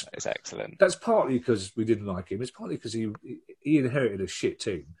 And that's excellent. That's partly because we didn't like him. It's partly because he inherited a shit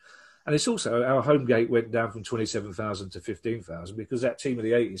team. And it's also our home gate went down from 27,000 to 15,000 because that team of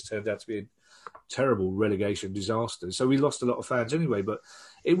the 80s turned out to be a terrible relegation disaster. So we lost a lot of fans anyway, but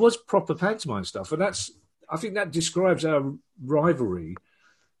it was proper pantomime stuff. And I think that describes our rivalry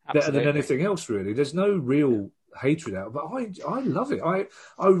better than anything else, really. There's no real hatred out, but I love it. I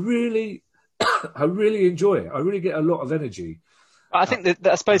really enjoy it. I really get a lot of energy. I think that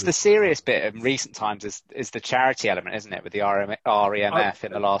I suppose the serious bit in recent times is the charity element, isn't it, with the REMF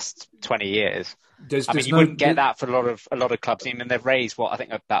in the last 20 years? You wouldn't get that for a lot of clubs. I mean, they've raised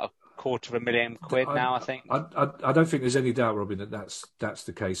about £250,000 now. I think. I don't think there's any doubt, Robin, that that's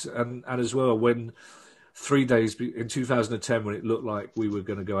the case. And as well, when 3 days in 2010, when it looked like we were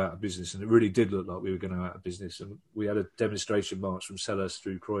going to go out of business, and it really did look like we were going to go out of business, and we had a demonstration march from Selhurst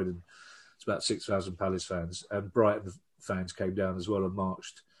through Croydon. It's about 6,000 Palace fans, and Brighton fans came down as well and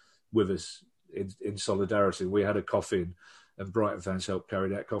marched with us in solidarity. We had a coffin and Brighton fans help carry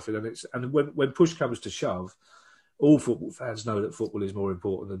that coffin. And when push comes to shove, all football fans know that football is more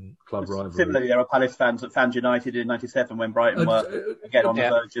important than club rivalry. Similarly, there are Palace fans that fans United in '97 when Brighton were again on the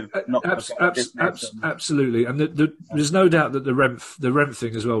verge of not. Absolutely, and there's no doubt that the Remph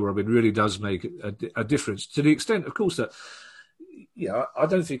thing as well, Robin, really does make a difference to the extent, of course, that I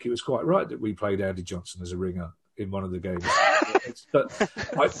don't think it was quite right that we played Andy Johnson as a ringer in one of the games, but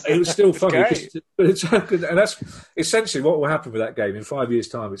it was still funny. And that's essentially what will happen with that game in 5 years'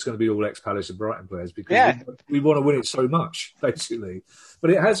 time. It's going to be all ex-Palace and Brighton players because we want to win it so much, basically. But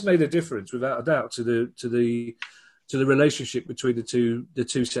it has made a difference, without a doubt, to the relationship between the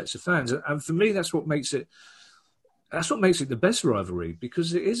two sets of fans. And for me, that's what makes it the best rivalry,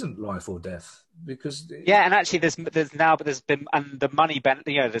 because it isn't life or death. And actually there's been, and the money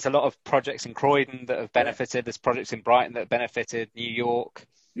there's a lot of projects in Croydon that have benefited. There's projects in Brighton that have benefited. New York,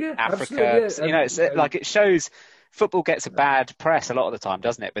 Africa. It's like, it shows football gets a bad press a lot of the time,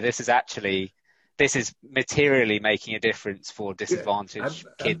 doesn't it? But this is materially making a difference for disadvantaged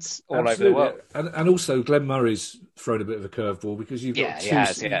kids all over the world. And also Glenn Murray's thrown a bit of a curveball, because you've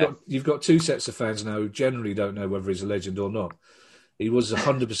got two sets of fans now who generally don't know whether he's a legend or not. He was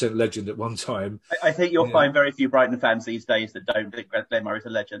 100% legend at one time. I think you'll find very few Brighton fans these days that don't think Glenn Murray's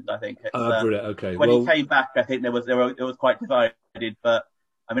a legend. I think brilliant. Okay. When he came back, I think it was quite divided. But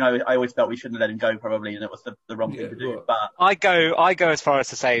I mean, I always felt we shouldn't have let him go, probably, and it was the wrong thing to do. Well, but I go as far as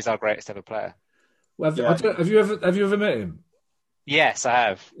to say he's our greatest ever player. Well, have you ever met him? Yes, I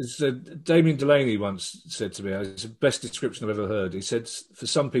have. Damien Delaney once said to me, it's the best description I've ever heard. He said, for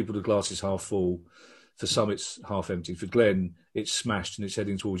some people, the glass is half full. For some, it's half empty. For Glenn, it's smashed and it's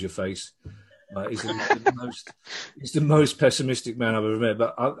heading towards your face. He's the most pessimistic man I've ever met.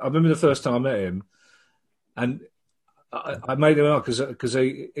 But I remember the first time I met him, and I made him up because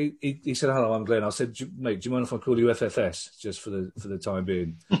he said, "Hello, I'm Glenn." I said, "Mate, do you mind if I call you FFS just for the time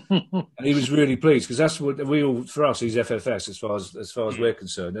being?" And he was really pleased, because that's what for us, he's FFS as far as we're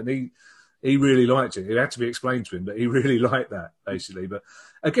concerned, and he really liked it. It had to be explained to him, but he really liked that, basically. But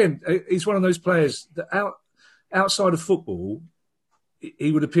again, he's one of those players that outside of football,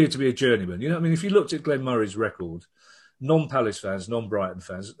 he would appear to be a journeyman. You know what I mean? If you looked at Glenn Murray's record, non-Palace fans, non-Brighton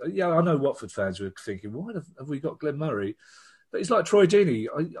fans, I know Watford fans were thinking, why have we got Glenn Murray? But he's like Troy Deeney.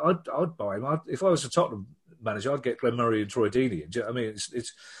 I'd buy him. If I was a Tottenham manager, I'd get Glenn Murray and Troy Deeney. Do you know what I mean?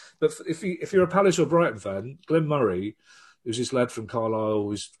 But if you're a Palace or Brighton fan, Glenn Murray, who's this lad from Carlisle,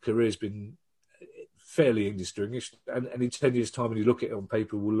 whose career's been fairly indistinguished, and in 10 years' time, when you look at it on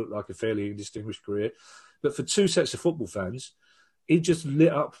paper, will look like a fairly indistinguished career. But for two sets of football fans, he just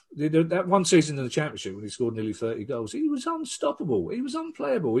lit up. That one season in the Championship when he scored nearly 30 goals, he was unstoppable. He was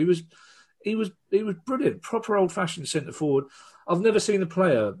unplayable. He was brilliant. Proper old-fashioned centre forward. I've never seen a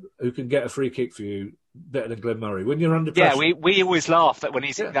player who can get a free kick for you better than Glenn Murray. When you're under pressure, we always laugh that when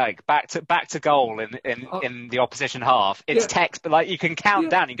he's like back to goal in the opposition half, it's text, but like you can count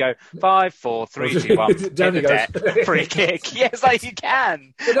down. You go 5, 4, 3, 2, 1. Free kick. Yes, like you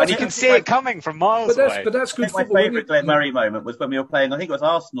can, and you can see it coming from miles away. But that's good. My favourite Glenn Murray moment was when we were playing. I think it was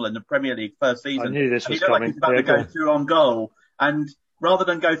Arsenal in the Premier League first season. I knew this was coming. Like he was about to go through on goal, and rather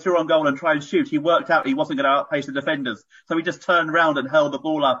than go through on goal and try and shoot, he worked out he wasn't going to outpace the defenders. So he just turned around and held the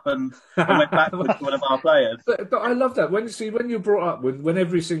ball up and went backwards to one of our players. But I love that. When you're brought up, when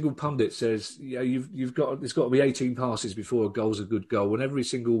every single pundit says, it's got to be 18 passes before a goal's a good goal, when every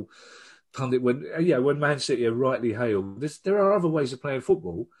single pundit, when Man City are rightly hailed, there are other ways of playing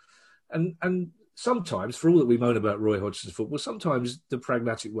football. And sometimes, for all that we moan about Roy Hodgson's football, sometimes the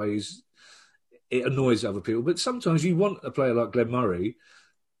pragmatic ways, it annoys other people, but sometimes you want a player like Glenn Murray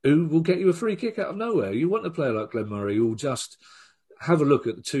who will get you a free kick out of nowhere. You want a player like Glenn Murray who will just have a look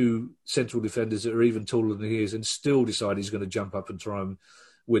at the two central defenders that are even taller than he is and still decide he's going to jump up and try and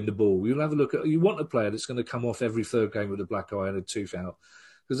win the ball. You want a player that's going to come off every third game with a black eye and a tooth out,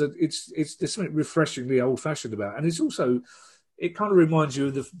 because there's something refreshingly old-fashioned about it. And it's also, it kind of reminds you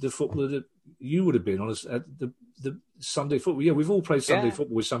of the footballer that you would have been on at the Sunday football. Yeah, we've all played Sunday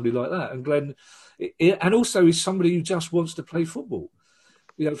football with somebody like that. And Glenn, and also he's somebody who just wants to play football.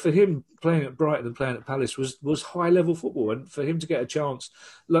 You know, for him, playing at Brighton and playing at Palace was high-level football. And for him to get a chance,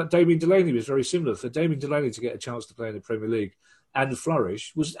 like Damien Delaney was very similar. For Damien Delaney to get a chance to play in the Premier League and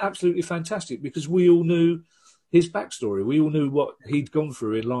flourish was absolutely fantastic, because we all knew his backstory. We all knew what he'd gone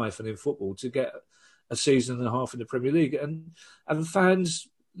through in life and in football to get a season and a half in the Premier League. And fans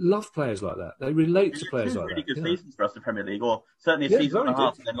love players like that. They relate to players like that. Really good seasons for us in the Premier League, or certainly a season and a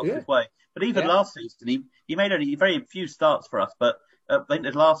half, and then lost his way. But even last season, he made only very few starts for us. But I think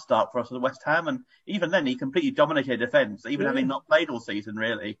his last start for us was at West Ham, and even then he completely dominated defence. Even having not played all season,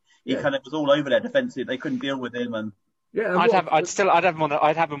 really, he kind of was all over their defence. They couldn't deal with him, and Yeah, I'd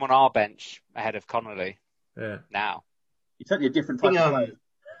have him on our bench ahead of Connolly. Yeah. Now. He's certainly a different type of player.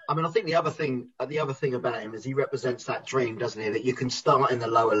 I mean, I think the other thing about him is he represents that dream, doesn't he? That you can start in the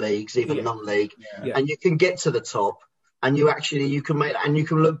lower leagues, even non-league, and you can get to the top, and you can make, and you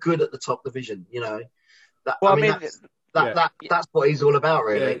can look good at the top division. You know, that's what he's all about,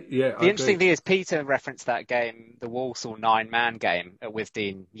 really. Yeah. The interesting thing is Peter referenced that game, the Walsall 9-man game at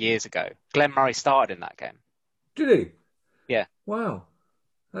Withdean years ago. Glenn Murray started in that game. Did he? Yeah. Wow,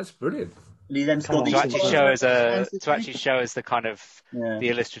 that's brilliant. He then scored to actually show us the kind of the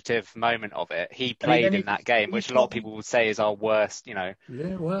illustrative moment of it. He played in that game, which a lot of people would say is our worst. You know,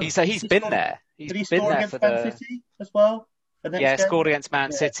 he's been there. Did he score against Man City as well? Scored against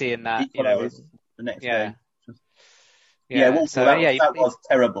Man City in that. You know, the next game. That was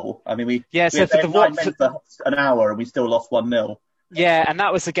terrible. I mean, we had 9 men for an hour and we still lost 1-0. Yeah, and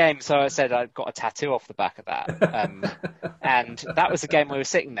that was the game. So I said I got a tattoo off the back of that, and that was the game we were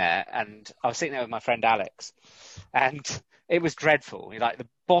sitting there, and I was sitting there with my friend Alex, and it was dreadful. Like the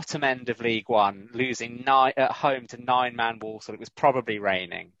bottom end of League One, losing at home to 9-man Walsall. It was probably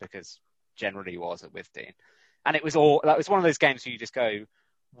raining because generally was at Withdean, and it was that was one of those games where you just go,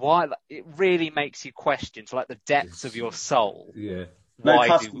 why? It really makes you question to like the depths of your soul. Yeah.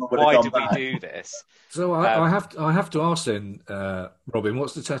 Why do we do this? So I have to ask then, Robin,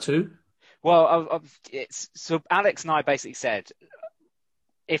 what's the tattoo? Well, so Alex and I basically said,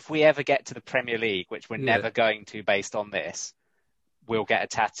 if we ever get to the Premier League, which we're never going to based on this, we'll get a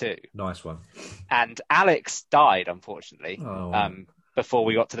tattoo. Nice one. And Alex died, unfortunately, before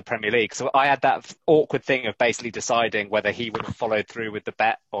we got to the Premier League. So I had that awkward thing of basically deciding whether he would have followed through with the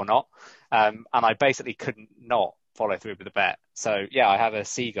bet or not. And I basically couldn't not follow through with the bet. So yeah, I have a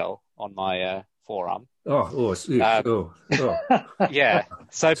seagull on my forearm. Yeah.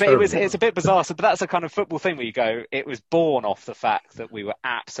 So, but it's a bit bizarre. So, but that's a kind of football thing where you go, it was born off the fact that we were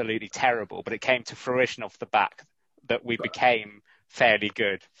absolutely terrible, but it came to fruition off the back that we became fairly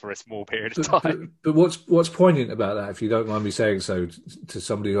good for a small period of time. But what's poignant about that, if you don't mind me saying so, to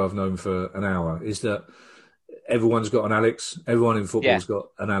somebody who I've known for an hour, is that everyone's got an Alex. Everyone in football's got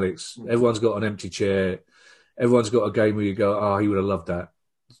an Alex. Everyone's got an empty chair. Everyone's got a game where you go, he would have loved that.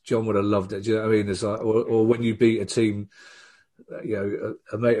 John would have loved it. Do you know what I mean? It's like, or when you beat a team, you know,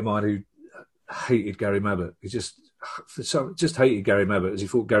 a mate of mine who hated Gary Mabbott. He just hated Gary Mabbott, as he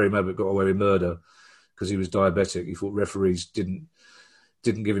thought Gary Mabbott got away with murder because he was diabetic. He thought referees didn't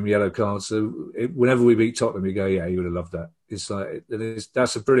give him yellow cards. So whenever we beat Tottenham, you go, he would have loved that. It's like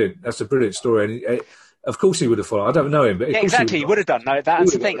that's a brilliant story. And of course he would have followed. I don't know him, but exactly, he would have done. No,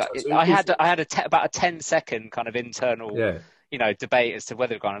 that's the thing. I had about a 10-second kind of internal, debate as to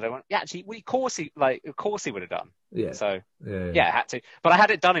whether we'd gone. And I went, of course he would have done. Yeah. So had to. But I had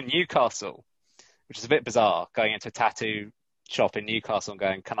it done in Newcastle, which is a bit bizarre. Going into a tattoo shop in Newcastle and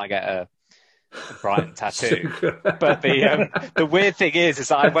going, "Can I get a Brighton tattoo?" But the weird thing is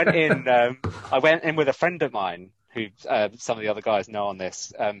that I went in with a friend of mine who some of the other guys know on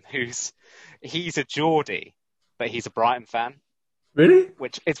this, he's a Geordie, but he's a Brighton fan. Really?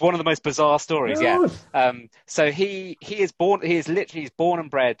 Which it's one of the most bizarre stories. God. Yeah. So he is born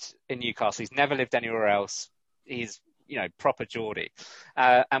and bred in Newcastle. He's never lived anywhere else. He's proper Geordie.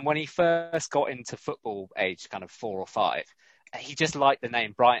 And when he first got into football age, kind of 4 or 5, he just liked the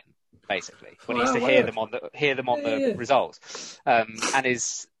name Brighton. Basically, when he used to hear them on the results, and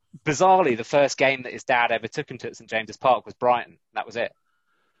is bizarrely the first game that his dad ever took him to at St James's Park was Brighton. That was it.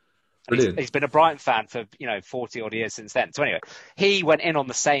 He's been a Brighton fan for 40 odd years since then. So anyway, he went in on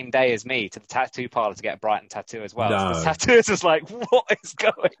the same day as me to the tattoo parlor to get a Brighton tattoo as well. No. So the tattooist was like, "What is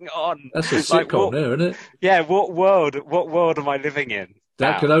going on?" That's a sitcom there, isn't it? Yeah. What world am I living in?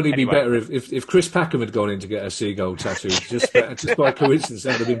 That could only be better if Chris Packham had gone in to get a seagull tattoo. Just by coincidence,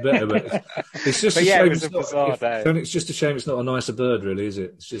 that would have been better. But it's just a shame. It's just a shame it's not a nicer bird, really, is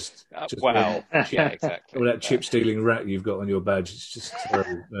it? It's just yeah, exactly. Or that chip stealing rat you've got on your badge. It's just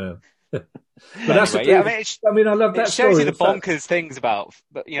terrible. Yeah. But that's I love that. It shows you the bonkers things about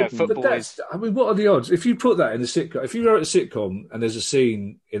football. What are the odds? If you put that in the sitcom, if you wrote a sitcom and there's a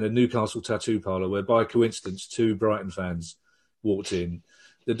scene in a Newcastle tattoo parlour where by coincidence 2 Brighton fans walked in,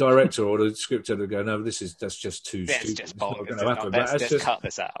 the director or the script editor would go, "No, that's just too stupid. Just bonkers. Let's just cut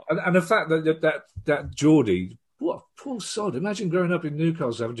this out." And the fact that Geordie, what a poor sod! Imagine growing up in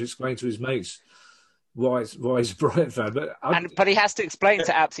Newcastle having to explain to his mates why he's a Brighton fan. But he has to explain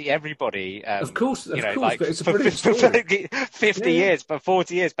to absolutely everybody. Of course, but it's a for brilliant story. 50 years, for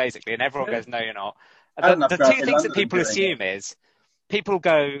 40 years, basically, and everyone goes, "No, you're not." The two things that people assume is people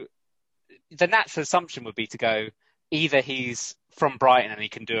go. The natural assumption would be to go, either he's from Brighton and he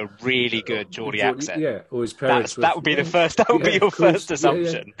can do a really good Geordie accent. Yeah, or his parents. That would be the first. That would be your first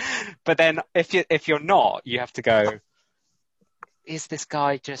assumption. Yeah. But then if you're not, you have to go. Is this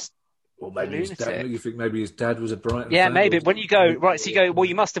guy just? Or maybe his dad, you think maybe his dad was a Brighton. Yeah, fan maybe when you go right, so you go. Well,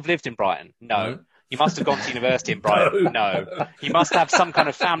 you must have lived in Brighton. No. You must have gone to university in Brighton. No. You must have some kind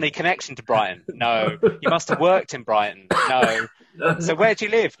of family connection to Brighton. No. You must have worked in Brighton. No. So where do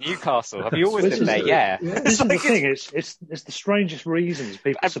you live? Newcastle. Have you always lived there? Yeah. This is the thing. It's the strangest reasons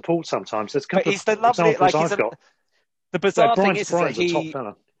people support sometimes. There's a couple of examples I've got. The bizarre thing is that he. A top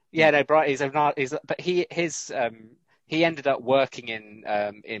fella. Yeah, no, Brighton but he ended up working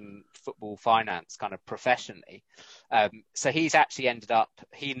in football finance kind of professionally. So he's actually ended up,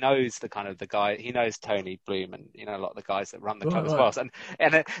 he knows the guy, he knows Tony Bloom and, a lot of the guys that run the club as well.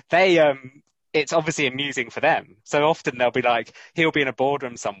 And they, it's obviously amusing for them. So often they'll be like, he'll be in a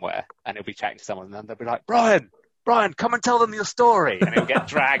boardroom somewhere and he'll be chatting to someone and then they'll be like, Brian, come and tell them your story. And he'll get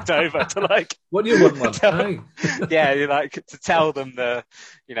dragged over to like, what do you want, man? Yeah, to tell them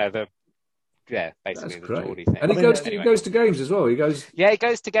basically the Geordie thing. And he goes to games as well. He goes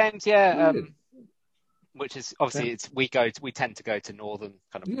to games. Yeah, which is obviously we tend to go to northern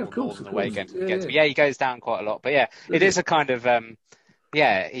northern away games. Yeah, he goes down quite a lot. But it is a kind of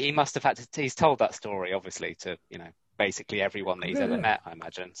he must have had to. He's told that story obviously to basically everyone that he's ever met. I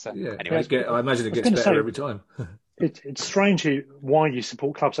imagine. So anyway, I imagine it gets better every time. It's strange why you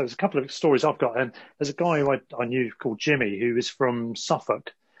support clubs. So there's a couple of stories I've got, and there's a guy who I knew called Jimmy who was from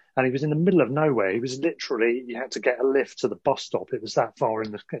Suffolk. And he was in the middle of nowhere. He was literally, you had to get a lift to the bus stop. It was that far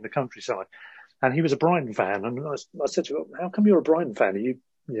in the countryside. And he was a Brighton fan. And I said to him, how come you're a Brighton fan? Are you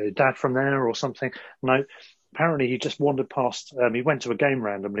dad from there or something? No. Apparently he just wandered past, he went to a game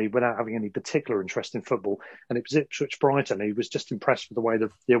randomly without having any particular interest in football. And it was Ipswich Brighton. He was just impressed with the way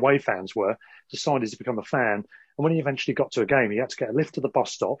the away fans were, decided to become a fan. And when he eventually got to a game, he had to get a lift to the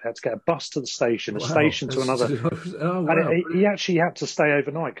bus stop, had to get a bus to the station, station to another. Oh, wow. And he actually had to stay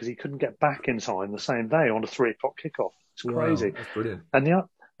overnight because he couldn't get back in time the same day on a 3:00 kickoff. It's crazy. Wow, that's brilliant. And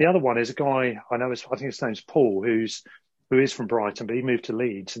the other one is a guy I know. I think his name's Paul, who is from Brighton, but he moved to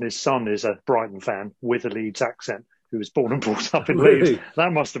Leeds, and his son is a Brighton fan with a Leeds accent, who was born and brought up in Leeds.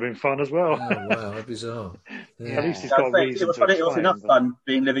 That must have been fun as well. Oh, wow, that's bizarre. Yeah. At least he's got a reason to explain. It was enough fun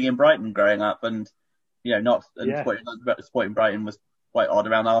living in Brighton growing up, and supporting Brighton was quite odd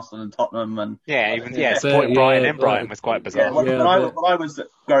around Arsenal and Tottenham and supporting Brighton in Brighton was quite bizarre. When I was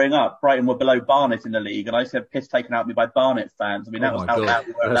growing up, Brighton were below Barnet in the league, and I used to have piss taken out of me by Barnet fans. I mean, that was how bad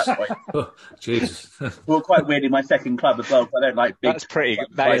we were at that point. Oh, Jesus. We were quite weirdly my second club as well. I don't like big.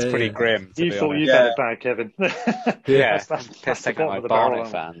 That is pretty grim. You thought you had it bad, Kevin. That's piss taken out by Barnet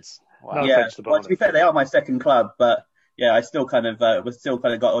fans. Wow. To be fair, they are my second club, but. Yeah, I still kind of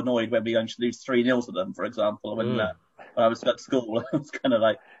got annoyed when we managed to lose 3-0 to them, for example. When I was at school, I was kind of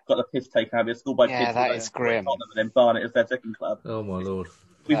like got the piss taken out of me at school by kids. Yeah, that is grim. And then Barnet is their second club. Oh my lord!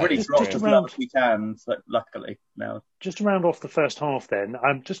 We've really dropped as much as we can, so luckily now. Just to round off the first half, then,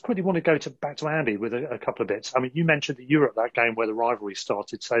 I just quickly want to go back to Andy with a couple of bits. I mean, you mentioned that you were at that game where the rivalry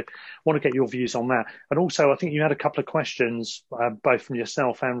started, so I want to get your views on that. And also, I think you had a couple of questions, both from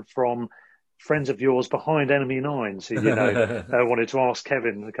yourself and from friends of yours behind enemy lines who wanted to ask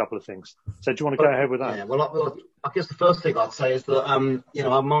Kevin a couple of things. So do you want to go ahead with that? Yeah, well, I guess the first thing I'd say is that my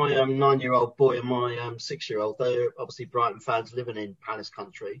 9-year-old boy and my 6-year-old, they're obviously Brighton fans living in Palace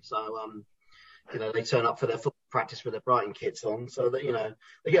country, so they turn up for their football practice with their Brighton kits on, so that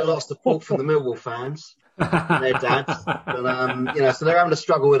they get a lot of support from the Millwall fans and their dads, and so they're having to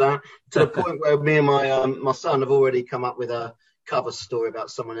struggle with that to the point where me and my son have already come up with a cover story about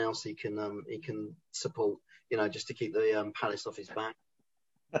someone else he can support, just to keep the Palace off his back.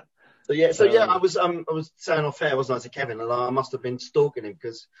 I was saying off air, wasn't I, to Kevin, and I must have been stalking him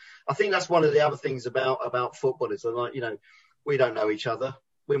because I think that's one of the other things about football is that, we don't know each other,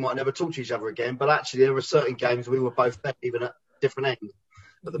 we might never talk to each other again, but actually there were certain games we were both there, even at different ends.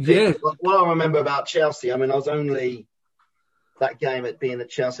 But what I remember about Chelsea, I mean, I was only that game at being at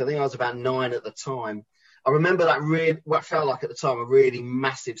Chelsea, I think I was about 9 at the time. I remember that what felt like at the time a really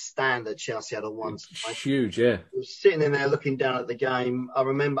massive stand that Chelsea had on one side. Huge, yeah. I was sitting in there looking down at the game. I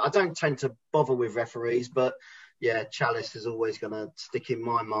remember, I don't tend to bother with referees, but yeah, Chalice is always going to stick in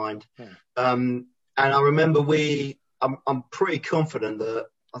my mind. Yeah. And I remember I'm pretty confident that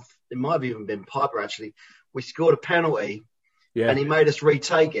it might have even been Piper actually. We scored a penalty. Yeah. And he made us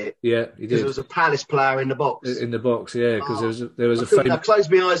retake it. Yeah, he did. Because there was a Palace player in the box. In the box, yeah, because there was a famous... I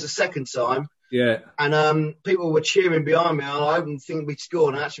closed my eyes the second time. Yeah. And people were cheering behind me. I didn't think we'd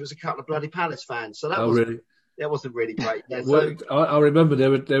scored, and actually it was a couple of bloody Palace fans. So that wasn't really great. Yeah, I remember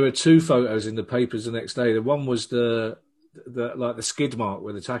there were 2 photos in the papers the next day. The one was the the skid mark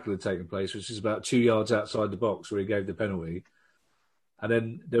where the tackle had taken place, which is about 2 yards outside the box where he gave the penalty. And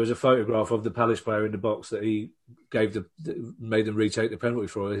then there was a photograph of the Palace player in the box that he made them retake the penalty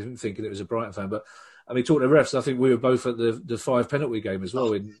for. I didn't thinking it was a Brighton fan, but I mean, talking to refs, I think we were both at the 5 penalty game as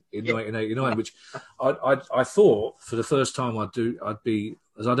well in 1989, which I thought for the first time I'd be,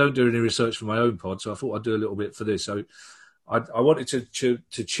 as I don't do any research for my own pod, so I thought I'd do a little bit for this. So I wanted to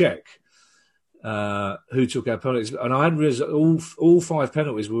check who took our penalties, and I hadn't realised all 5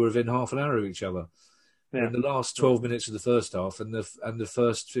 penalties were within half an hour of each other. Yeah. In the last 12 minutes of the first half and the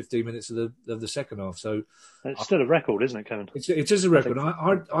first 15 minutes of the second half. So it's still a record, isn't it, Kevin? It is a record.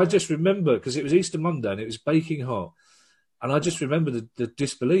 I just remember, because it was Easter Monday and it was baking hot, and I just remember the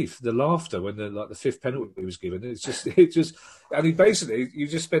disbelief, the laughter when the 5th penalty was given. It just, and you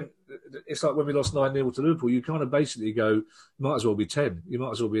just spent. It's like when we lost 9-0 to Liverpool. You kind of basically go, might as well be 10. You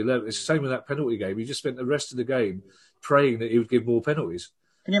might as well be 11. It's the same with that penalty game. You just spent the rest of the game praying that he would give more penalties.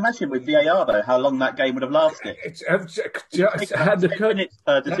 Can you imagine with VAR, though, how long that game would have lasted? Decision.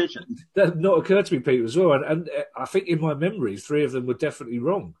 That not occurred to me, Peter, as well. And I think in my memory, 3 of them were definitely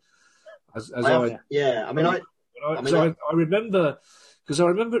wrong. I remember, because I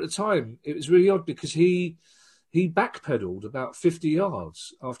remember at the time, it was really odd because he backpedaled about 50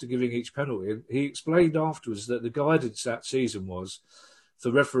 yards after giving each penalty. And he explained afterwards that the guidance that season was for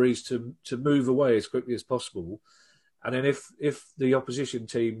referees to move away as quickly as possible. And then if the opposition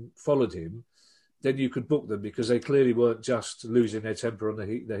team followed him, then you could book them because they clearly weren't just losing their temper on the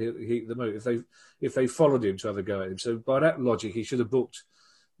heat of the moment. If they followed him to have a go at him. So by that logic, he should have booked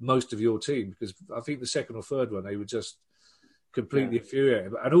most of your team, because I think the second or third one, they were just completely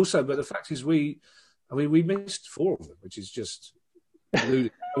infuriated. And also, but the fact is we missed 4 of them, which is just we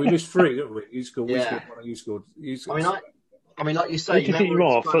missed 3, didn't we? You scored one, you scored. I mean, like you say,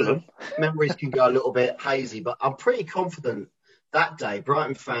 memories can go a little bit hazy, but I'm pretty confident that day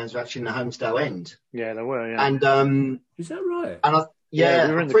Brighton fans were actually in the Homestead end. Yeah, they were. Yeah. And is that right? And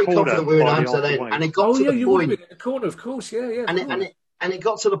I'm pretty confident we were in the Homestead end. And it got to the point. In the corner, of course. Yeah. And it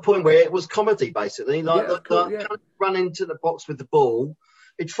got to the point where it was comedy, basically. Run into the box with the ball.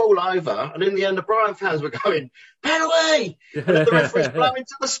 It'd fall over, and in the end, the Brighton fans were going, penalty! And the referee's blowing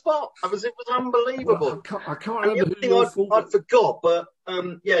to the spot. It was unbelievable. Well, I can't remember who I forgot, but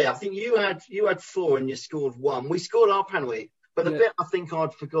I think you had 4 and you scored 1. We scored our penalty, but the bit I think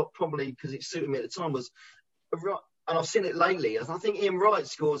I'd forgot, probably because it suited me at the time, was, and I've seen it lately, I think Ian Wright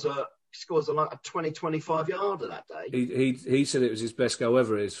scores a 20-25 yarder that day. He said it was his best goal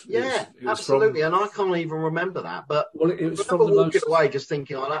ever. Absolutely, and I can't even remember that. But it was from the walking away just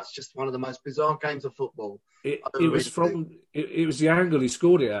thinking, that's just one of the most bizarre games of football. It was the angle he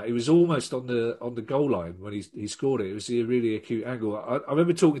scored it at. It was almost on the goal line when he scored it. It was a really acute angle. I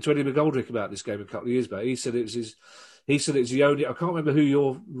remember talking to Eddie McGoldrick about this game a couple of years back. He said it was the only. I can't remember who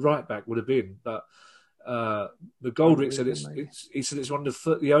your right back would have been, but. McGoldrick said it's one of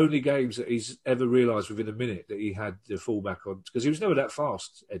the only games that he's ever realised within a minute that he had the fullback on, because he was never that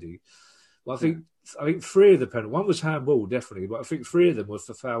fast, Eddie. Well, I think 3 of the penalties, one was handball definitely, but I think 3 of them were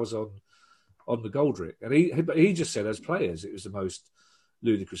for fouls on McGoldrick, and he just said as players it was the most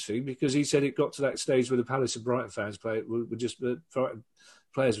ludicrous thing, because he said it got to that stage where the Palace and Brighton fans players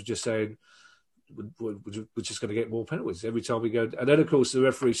were just saying we're just going to get more penalties every time we go, and then of course the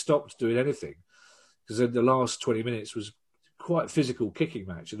referee stopped doing anything. Because then the last 20 minutes was quite a physical kicking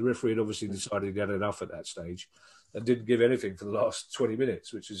match, and the referee had obviously decided he had enough at that stage and didn't give anything for the last 20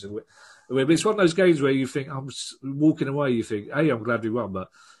 minutes, which is but it's one of those games where you think, I'm walking away, you think, I'm glad we won, but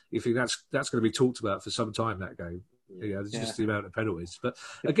you think that's going to be talked about for some time, that game. Just the amount of penalties. But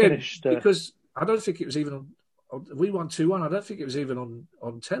again, because I don't think it was even on we won 2-1, I don't think it was even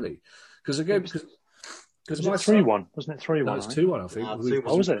on telly. Because again, was it 3-1? Wasn't it 3-1? No, it's 2-1, I think.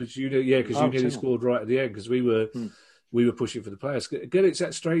 Was it? Because you nearly scored right at the end, because we were pushing for the players. Again, it's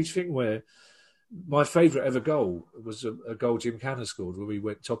that strange thing where my favourite ever goal was a goal Jim Cannon scored when we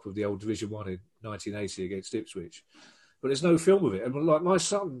went top of the old Division 1 in 1980 against Ipswich. But there's no film of it. And like my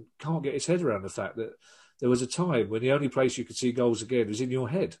son can't get his head around the fact that there was a time when the only place you could see goals again was in your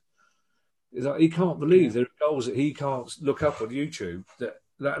head. It's like, he can't believe there are goals that he can't look up on YouTube that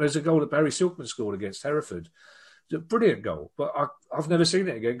there's a goal that Barry Silkman scored against Hereford. It's a brilliant goal, but I've never seen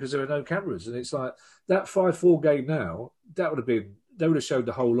it again because there are no cameras. And it's like that 5-4 game now, they would have showed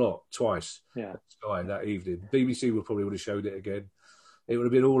the whole lot twice. Yeah. Sky that evening. BBC would have showed it again. It would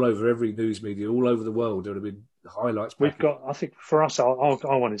have been all over every news media, all over the world. There would have been highlights. We've got, I think for us, our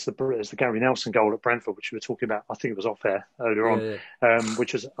one is the Gary Nelson goal at Brentford, which we were talking about. I think it was off there earlier on,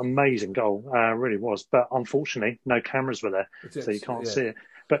 which was an amazing goal. Really was. But unfortunately, no cameras were there, so you can't see it.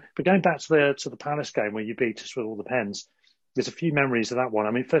 But going back to the Palace game where you beat us with all the pens, there's a few memories of that one.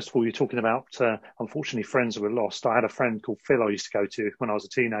 I mean, first of all, you're talking about, unfortunately, friends who were lost. I had a friend called Phil I used to go to when I was a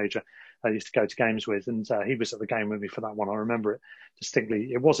teenager. I used to go to games with, and he was at the game with me for that one. I remember it distinctly.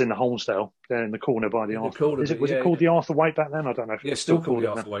 It was in the Holmesdale, there in the corner by the Arthur. Was it called the Arthur Waite back then? I don't know. Yeah, it's still called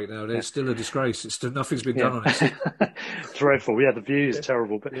the Arthur Waite now. It's still a disgrace. It's still, nothing's been done on it. Dreadful. Yeah, the view is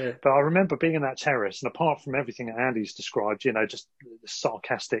terrible. But I remember being in that terrace, and apart from everything that Andy's described, just the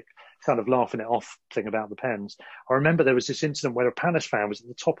sarcastic kind of laughing it off thing about the pens. I remember there was this incident where a Palace fan was at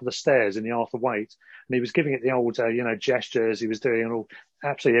the top of the stairs in the Arthur Waite, and he was giving it the old, gestures. He was doing all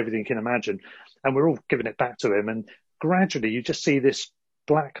absolutely everything you can imagine, and we're all giving it back to him. And gradually, you just see this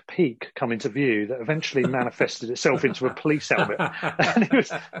black peak come into view that eventually manifested itself into a police helmet, and it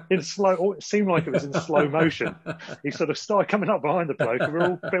was in slow. It seemed like it was in slow motion. He sort of started coming up behind the bloke, and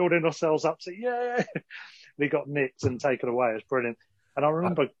we're all building ourselves up. So and he got nicked and taken away. It was brilliant. And I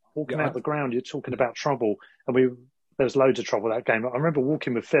remember walking out the ground. You're talking about trouble, and there was loads of trouble that game. I remember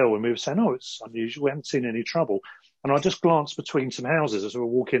walking with Phil, and we were saying, "Oh, it's unusual. We haven't seen any trouble." And I just glanced between some houses as we were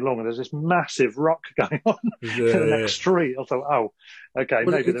walking along, and there's this massive ruck going on in the next street. I thought, "Oh, okay,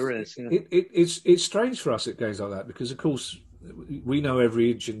 maybe there is." It's strange for us at games like that because, of course, we know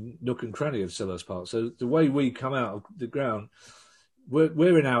every inch and nook and cranny of Selhurst Park. So the way we come out of the ground,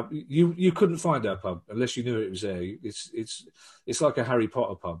 we're in our. You couldn't find our pub unless you knew it was there. It's like a Harry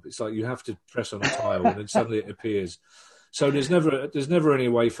Potter pub. It's like you have to press on a tile and then suddenly it appears. So there's never any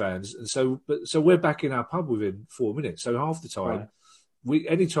away fans, and so we're back in our pub within 4 minutes. So half the time,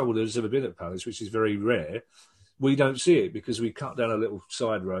 any trouble there's ever been at Palace, which is very rare, we don't see it because we cut down a little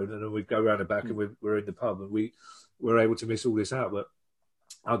side road and then we go around the back and we're in the pub and we're able to miss all this out. But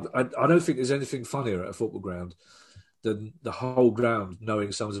I don't think there's anything funnier at a football ground than the whole ground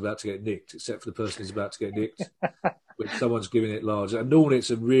knowing someone's about to get nicked, except for the person who's about to get nicked. When someone's giving it large, and normally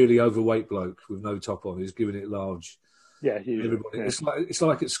it's a really overweight bloke with no top on who's giving it large. Yeah, usually. It's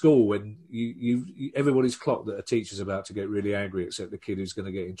like at school when you everybody's clocked that a teacher's about to get really angry, except the kid who's going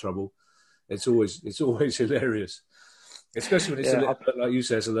to get in trouble. It's always hilarious, especially when it's like you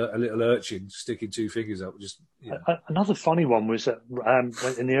say, it's a little urchin sticking two fingers up. Another funny one was that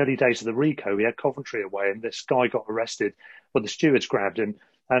in the early days of the Rico, we had Coventry away, and this guy got arrested. Well, the stewards grabbed him,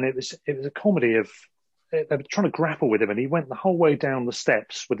 and it was a comedy of. They were trying to grapple with him, and he went the whole way down the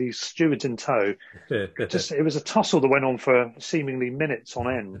steps with these stewards in tow. It was a tussle that went on for seemingly minutes on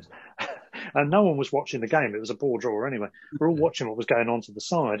end, and no one was watching the game. It was a ball draw anyway. We're all watching what was going on to the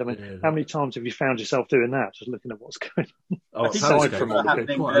side. I mean, how many times have you found yourself doing that, just looking at what's going on? Aside from a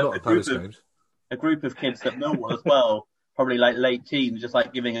group of kids at Millwall as well, probably like late teens, just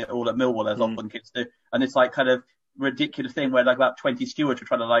like giving it all at Millwall as often kids do, and it's like kind of ridiculous thing where like about 20 stewards were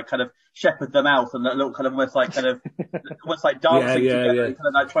trying to like kind of shepherd them out and that little kind of almost like dancing together, kind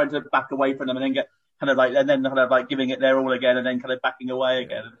of like trying to back away from them and then get kind of like, and then kind of like giving it their all again and then kind of backing away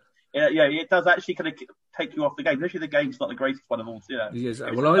again. It does actually kind of take you off the game. Especially the game's not the greatest one of all. Yes,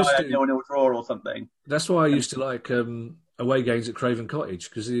 well, I used to 0-0 draw or something. That's why I used to like away games at Craven Cottage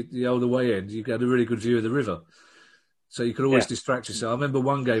because the old away end you get a really good view of the river. So you could always distract yourself. I remember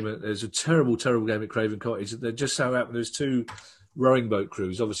one game, there's a terrible game at Craven Cottage. There just so happened there's two rowing boat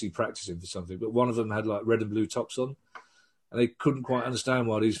crews, obviously practicing for something, but one of them had like red and blue tops on. And they couldn't quite understand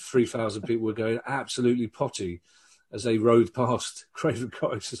why these 3,000 people were going absolutely potty as they rowed past Craven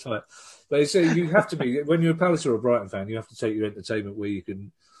Cottage. It's like, but it's, you have to be, when you're a Palace or a Brighton fan, you have to take your entertainment where you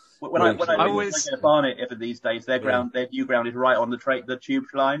can. When I was at Barnet every these days, their new ground is right on the tube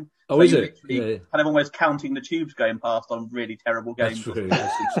line. Oh, so is it? Kind of almost counting the tubes going past on really terrible games.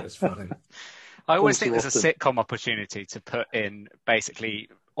 That's funny. I always think there's a sitcom opportunity to put in basically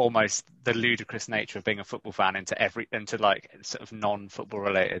almost the ludicrous nature of being a football fan into like sort of non-football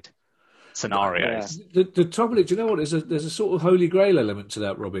related scenarios. Yeah. The trouble is, do you know what? There's a sort of holy grail element to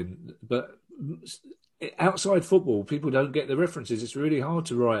that, Robin. But outside football, people don't get the references. It's really hard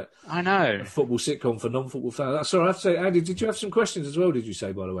to write a football sitcom for non-football fans. Sorry, I have to say, Andy, did you have some questions as well, did you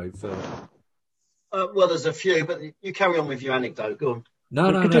say, by the way? Well, there's a few, but you carry on with your anecdote. Go on.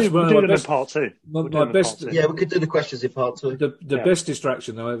 We could do them in part two. Yeah, we could do the questions in part two. The best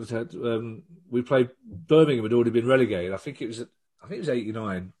distraction I ever had, we played Birmingham, had already been relegated. I think it was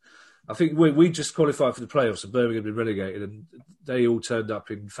 89. I think we just qualified for the playoffs and Birmingham had been relegated and they all turned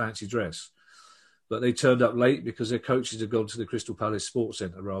up in fancy dress. But they turned up late because their coaches had gone to the Crystal Palace Sports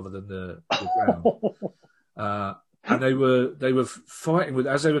Centre rather than the ground. And they were fighting with,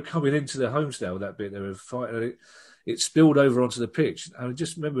 as they were coming into the Homestay, that bit, they were fighting, and it spilled over onto the pitch. And I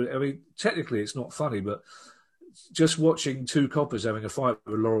just remember, I mean, technically it's not funny, but just watching two coppers having a fight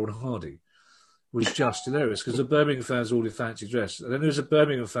with Laurel and Hardy was just hilarious because the Birmingham fans were all in fancy dress. And then there was a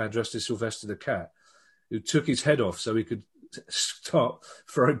Birmingham fan dressed as Sylvester the Cat who took his head off so he could start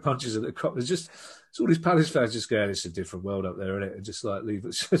throwing punches at the cop. It's all these Palace fans just going, it's a different world up there, isn't it? And just like leave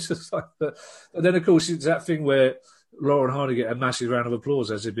it. Just like that. And then, of course, it's that thing where Lauren Hardy get a massive round of applause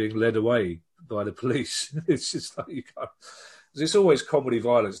as they're being led away by the police. It's just like you can't. It's always comedy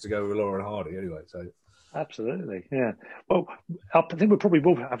violence to go with Lauren Hardy anyway. So. Absolutely, yeah. Well, I think we probably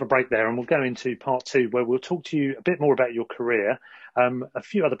will have a break there, and we'll go into part 2 where we'll talk to you a bit more about your career, a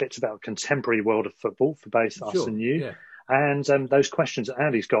few other bits about contemporary world of football for both us and you. Yeah. And those questions that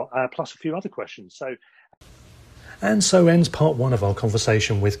Andy's got, plus a few other questions. And so ends part 1 of our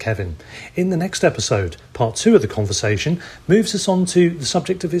conversation with Kevin. In the next episode, part 2 of the conversation moves us on to the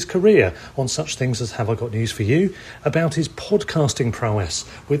subject of his career, on such things as Have I Got News For You, about his podcasting prowess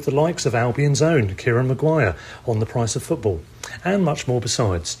with the likes of Albion's own Kieran Maguire on The Price of Football, and much more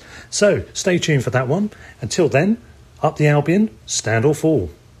besides. So stay tuned for that one. Until then, up the Albion, stand or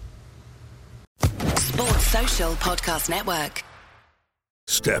fall. Sports Social Podcast Network.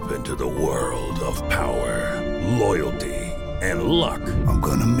 Step into the world of power, loyalty, and luck. I'm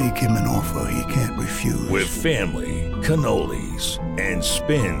gonna make him an offer he can't refuse. With family, cannolis, and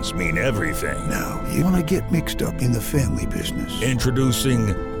spins mean everything. Now, you wanna get mixed up in the family business. Introducing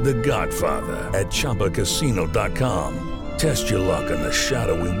The Godfather at ChumbaCasino.com. Test your luck in the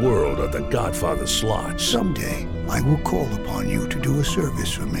shadowy world of The Godfather slot. Someday, I will call upon you to do a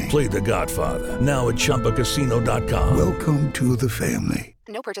service for me. Play The Godfather, now at ChumbaCasino.com. Welcome to the family.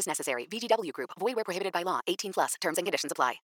 No purchase necessary. VGW Group. Void where prohibited by law. 18+. Terms and conditions apply.